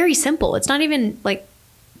like very simple. It's not even like,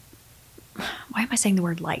 why am I saying the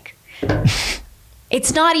word like?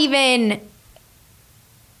 It's not even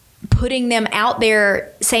putting them out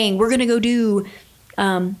there saying, we're going to go do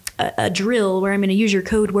a drill where I'm going to use your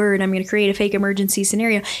code word. I'm going to create a fake emergency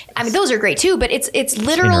scenario. I mean, those are great too, but it's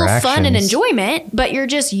literal fun and enjoyment, but you're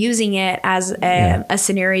just using it as a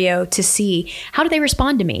scenario to see how do they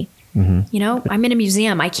respond to me? You know, I'm in a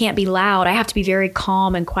museum. I can't be loud. I have to be very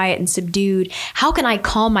calm and quiet and subdued. How can I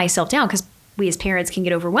calm myself down? Because we as parents can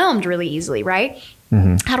get overwhelmed really easily, right?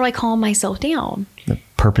 How do I calm myself down? The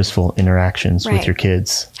purposeful interactions with your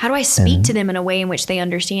kids. How do I speak to them in a way in which they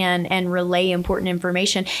understand and relay important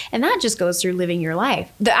information? And that just goes through living your life.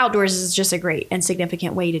 The outdoors is just a great and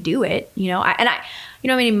significant way to do it. You know, you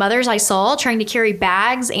know how many mothers I saw trying to carry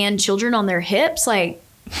bags and children on their hips? Like,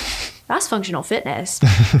 that's functional fitness.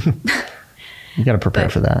 You got to prepare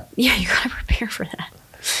for that. Yeah, you got to prepare for that.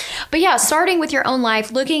 But yeah, starting with your own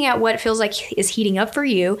life, looking at what feels like is heating up for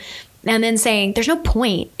you, and then saying, there's no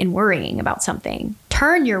point in worrying about something.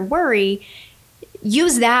 Turn your worry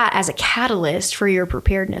use that as a catalyst for your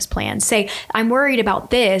preparedness plan. Say, I'm worried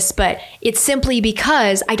about this, but it's simply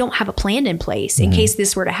because I don't have a plan in place in case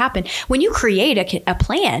this were to happen. When you create a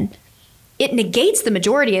plan, it negates the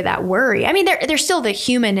majority of that worry. I mean, there's still the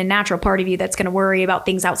human and natural part of you that's going to worry about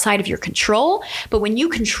things outside of your control. But when you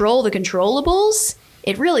control the controllables,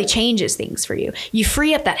 it really changes things for you. You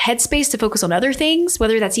free up that headspace to focus on other things,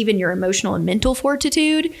 whether that's even your emotional and mental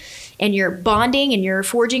fortitude, and you're bonding and you're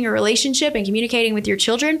forging a relationship and communicating with your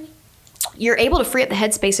children. You're able to free up the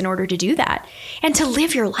headspace in order to do that and to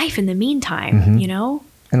live your life in the meantime, you know?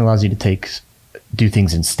 And allows you to do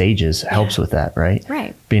things in stages, helps with that, right?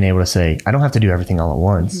 Right. Being able to say, I don't have to do everything all at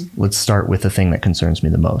once. Let's start with the thing that concerns me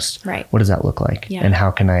the most. Right. What does that look like? Yeah. And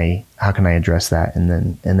how can I address that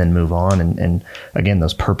and then move on? And again,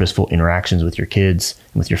 those purposeful interactions with your kids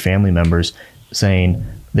and with your family members, saying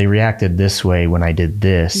they reacted this way when I did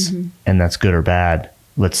this, and that's good or bad.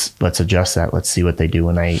 Let's adjust that. Let's see what they do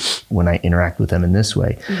when I interact with them in this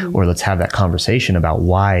way, or let's have that conversation about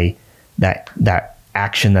why that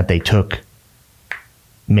action that they took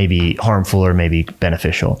may be harmful or maybe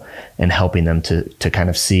beneficial, and helping them to kind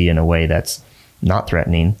of see in a way that's not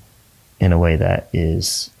threatening, in a way that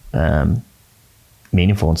is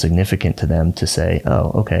meaningful and significant to them, to say,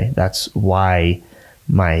 oh, okay, that's why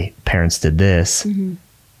my parents did this.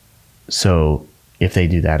 So if they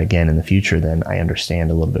do that again in the future, then I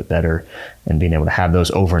understand a little bit better. And being able to have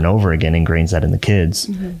those over and over again ingrains that in the kids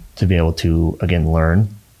to be able to, again, learn,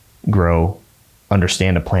 grow,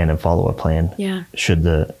 understand a plan, and follow a plan. Yeah. Should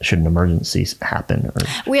an emergency happen.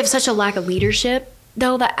 We have such a lack of leadership,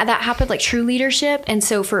 though, that happened, like true leadership. And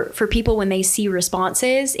so for people, when they see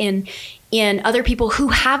responses in other people who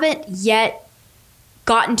haven't yet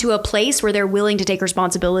gotten to a place where they're willing to take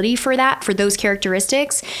responsibility for those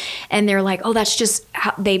characteristics, and they're like, oh, that's just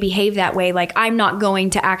how they behave that way. Like, I'm not going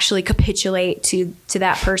to actually capitulate to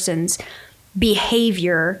that person's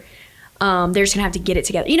behavior. They're just gonna have to get it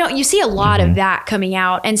together. You know, you see a lot of that coming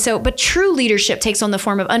out. And so, but true leadership takes on the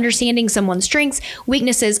form of understanding someone's strengths,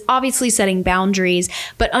 weaknesses, obviously setting boundaries,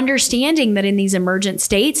 but understanding that in these emergent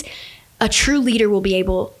states, a true leader will be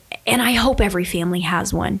able, and I hope every family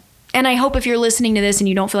has one. And I hope if you're listening to this and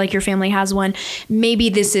you don't feel like your family has one, maybe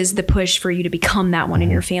this is the push for you to become that one in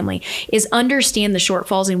your family, is understand the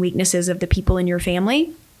shortfalls and weaknesses of the people in your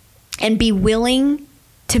family and be willing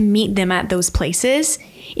to meet them at those places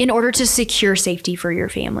in order to secure safety for your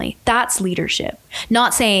family. That's leadership.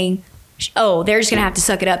 Not saying, oh, they're just going to have to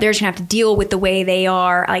suck it up. They're just going to have to deal with the way they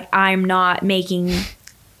are. Like, I'm not making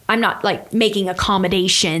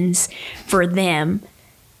accommodations for them.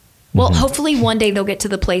 Well, hopefully one day they'll get to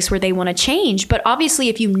the place where they want to change. But obviously,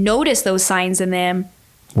 if you notice those signs in them,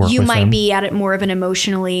 you might be at more of an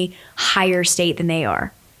emotionally higher state than they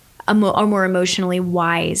are, a more emotionally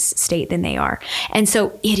wise state than they are. And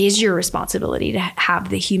so it is your responsibility to have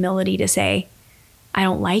the humility to say, I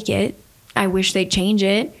don't like it. I wish they'd change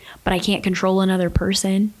it, but I can't control another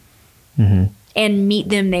person. And meet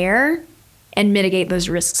them there and mitigate those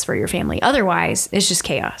risks for your family. Otherwise, it's just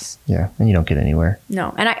chaos. Yeah, and you don't get anywhere.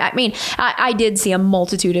 No, and I mean, I did see a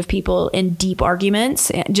multitude of people in deep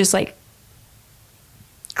arguments, just like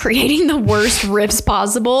creating the worst rifts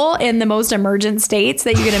possible in the most emergent states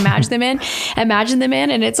that you can imagine them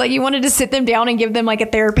in. And it's like, you wanted to sit them down and give them like a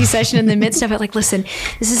therapy session in the midst of it. Like, listen,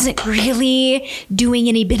 this isn't really doing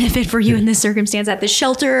any benefit for you in this circumstance at the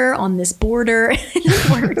shelter on this border. It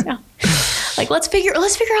doesn't work out. Like, let's figure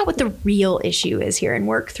out what the real issue is here and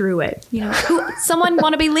work through it. You know, someone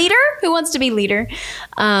want to be leader? Who wants to be leader?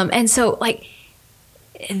 And so, like,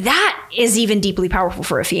 that is even deeply powerful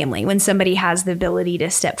for a family when somebody has the ability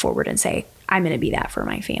to step forward and say, I'm going to be that for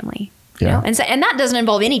my family. You know? And that doesn't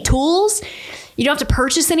involve any tools. You don't have to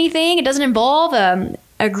purchase anything. It doesn't involve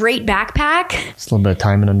a great backpack. Just a little bit of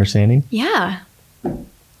time and understanding. Yeah.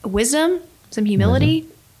 Wisdom, some humility.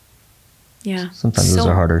 Yeah. Sometimes those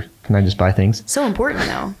are harder. Can I just buy things? So important,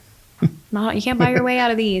 though. No, you can't buy your way out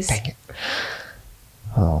of these. Dang it.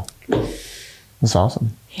 Oh, that's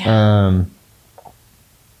awesome. Yeah.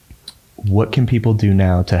 What can people do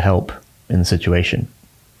now to help in the situation?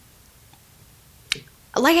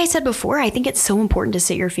 Like I said before, I think it's so important to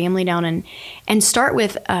sit your family down and start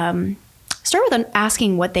with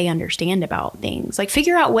asking what they understand about things. Like,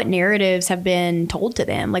 figure out what narratives have been told to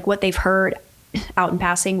them, like what they've heard out in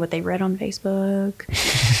passing, what they read on Facebook,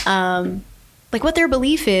 like what their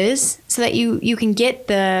belief is, so that you can get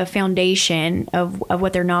the foundation of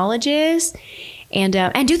what their knowledge is, and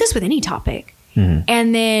do this with any topic.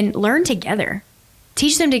 And then learn together,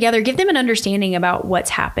 teach them together, give them an understanding about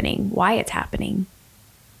what's happening, why it's happening,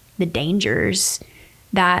 the dangers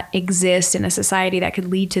that exist in a society that could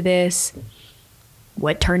lead to this.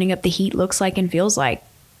 what turning up the heat looks like and feels like.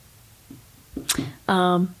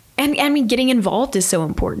 And I mean, getting involved is so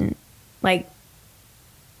important. Like,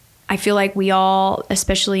 I feel like we all,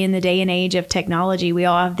 especially in the day and age of technology, we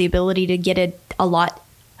all have the ability to get a lot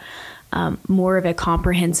more of a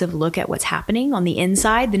comprehensive look at what's happening on the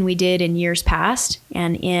inside than we did in years past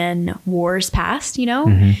and in wars past, you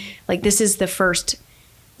know? Like, this is the first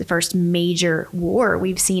major war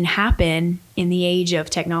we've seen happen in the age of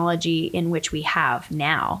technology in which we have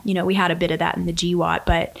now. You know, we had a bit of that in the GWOT,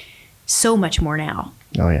 but so much more now.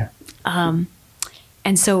 Oh, yeah.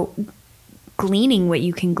 And so gleaning what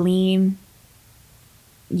you can glean,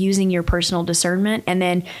 using your personal discernment, and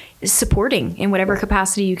then supporting in whatever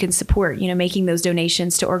capacity you can support, you know, making those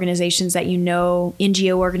donations to organizations that, you know,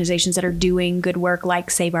 NGO organizations that are doing good work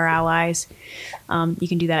like Save Our Allies. You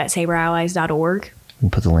can do that at saveourallies.org.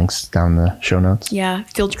 We'll put the links down in the show notes. Yeah.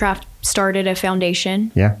 Fieldcraft started a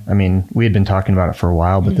foundation. Yeah. I mean, we had been talking about it for a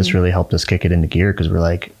while, but this really helped us kick it into gear because we're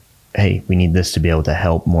like, hey, we need this to be able to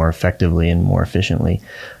help more effectively and more efficiently.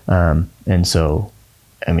 And so,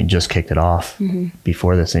 I mean, just kicked it off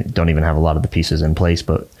before this. Don't even have a lot of the pieces in place,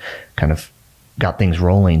 but kind of got things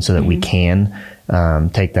rolling so that we can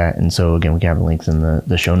take that. And so, again, we can have the links in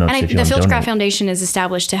the show notes. And if you the want to Fieldcraft donate. Foundation is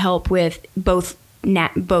established to help with both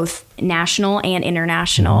national and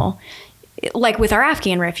international. Like with our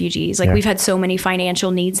Afghan refugees, like we've had so many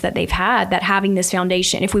financial needs that they've had, that having this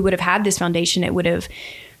foundation, if we would have had this foundation, it would have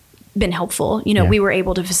been helpful. You know, we were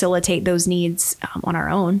able to facilitate those needs on our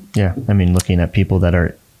own. Yeah. I mean, looking at people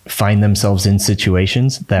that find themselves in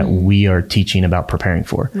situations that we are teaching about preparing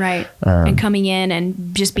for. Right. And coming in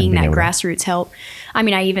and just being that grassroots help. I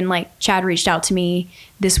mean, I even like Chad reached out to me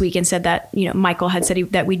this week and said that, you know, Michael had said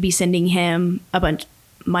that we'd be sending him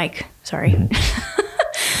Mike, sorry.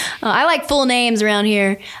 I like full names around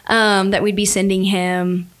here, that we'd be sending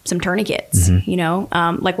him some tourniquets, you know,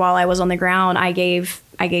 like while I was on the ground, I gave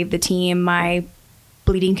the team my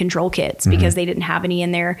bleeding control kits because they didn't have any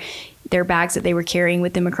in their bags that they were carrying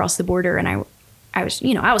with them across the border. And I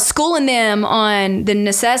was schooling them on the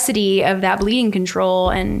necessity of that bleeding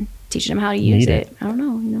control and teaching them how to use it. I don't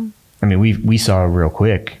know, you know. I mean, we saw real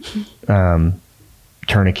quick,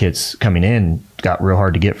 tourniquets coming in got real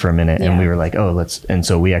hard to get for a minute, and we were like, and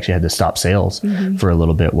so we actually had to stop sales for a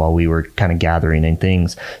little bit while we were kind of gathering in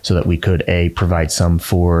things so that we could provide some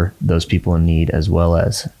for those people in need, as well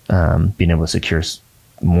as being able to secure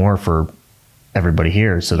more for everybody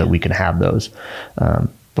here so that we could have those.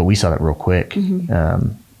 But we saw that real quick,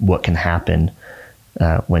 what can happen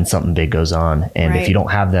when something big goes on. And if you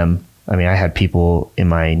don't have them, I mean, I had people in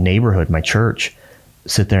my neighborhood, my church,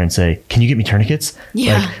 sit there and say, can you get me tourniquets?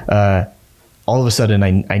 Like, all of a sudden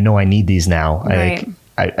I know I need these now. Right.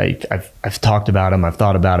 I've talked about them, I've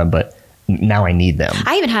thought about them, but now I need them.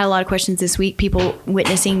 I even had a lot of questions this week, people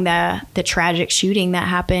witnessing the tragic shooting that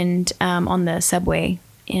happened on the subway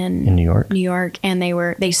in New York. And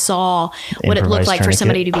they saw what it looked like for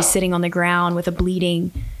somebody to be sitting on the ground with a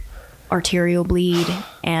bleeding arterial bleed,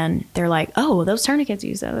 and they're like, oh, those tourniquets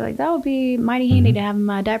you said, like, that would be mighty handy to have in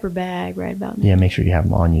my diaper bag right about now. Yeah, make sure you have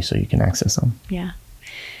them on you so you can access them. Yeah.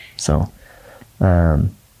 So a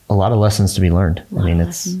lot of lessons to be learned. I mean,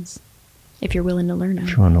 it's lessons, if you're willing to learn them. If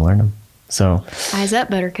you're willing to learn them. So eyes up,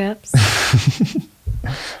 buttercups.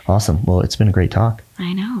 Awesome. Well, it's been a great talk.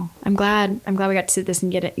 I know. I'm glad we got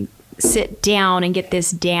to sit down and get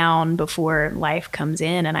this down before life comes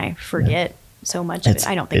in and I forget so much of it.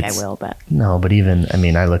 I don't think I will, but no, but even, I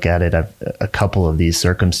mean, I look at it, a couple of these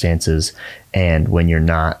circumstances, and when you're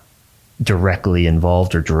not directly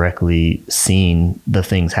involved or directly seeing the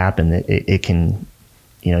things happen, it can,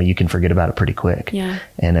 you know, you can forget about it pretty quick. Yeah.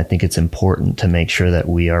 And I think it's important to make sure that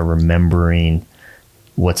we are remembering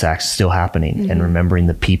what's actually still happening and remembering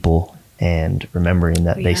the people and remembering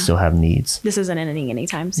that they still have needs. This isn't ending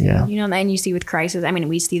anytime soon. You know, and you see with crisis, I mean,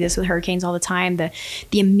 we see this with hurricanes all the time. The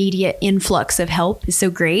immediate influx of help is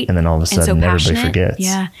so great. And then all of a sudden everybody forgets.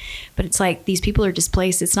 Yeah. But it's like these people are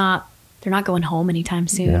displaced. They're not going home anytime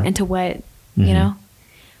soon. Yeah. And to what, you know?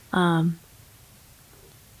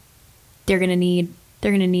 They're going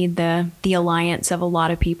to need the alliance of a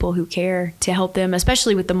lot of people who care to help them,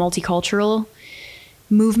 especially with the multicultural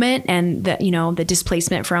movement and the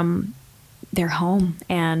displacement from their home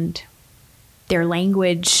and their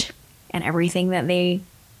language and everything that they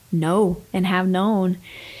know and have known.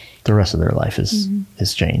 The rest of their life is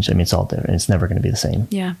changed. I mean, it's all different. It's never going to be the same.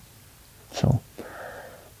 Yeah. So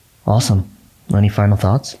awesome. Any final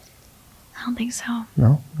thoughts? I don't think so.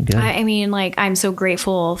 No? Good. I mean, like, I'm so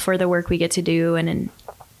grateful for the work we get to do. And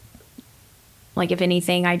like, if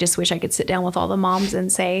anything, I just wish I could sit down with all the moms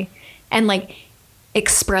and say, and like,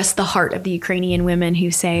 express the heart of the Ukrainian women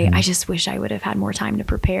who say, I just wish I would have had more time to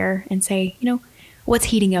prepare, and say, what's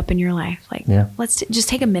heating up in your life? Like, let's just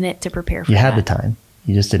take a minute to prepare for You that. had the time.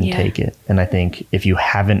 You just didn't take it. And I think if you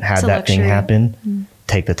haven't had that thing happen,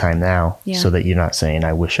 take the time now so that you're not saying,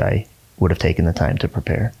 I wish I would have taken the time to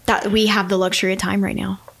prepare. That we have the luxury of time right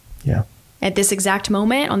now. Yeah. At this exact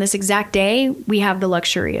moment, on this exact day, we have the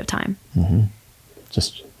luxury of time.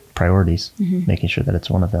 Just priorities, making sure that it's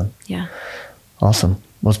one of them. Yeah. Awesome.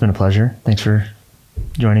 Well, it's been a pleasure. Thanks for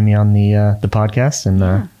joining me on the podcast,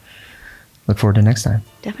 and look forward to next time.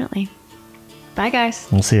 Definitely. Bye, guys.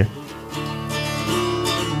 We'll see you.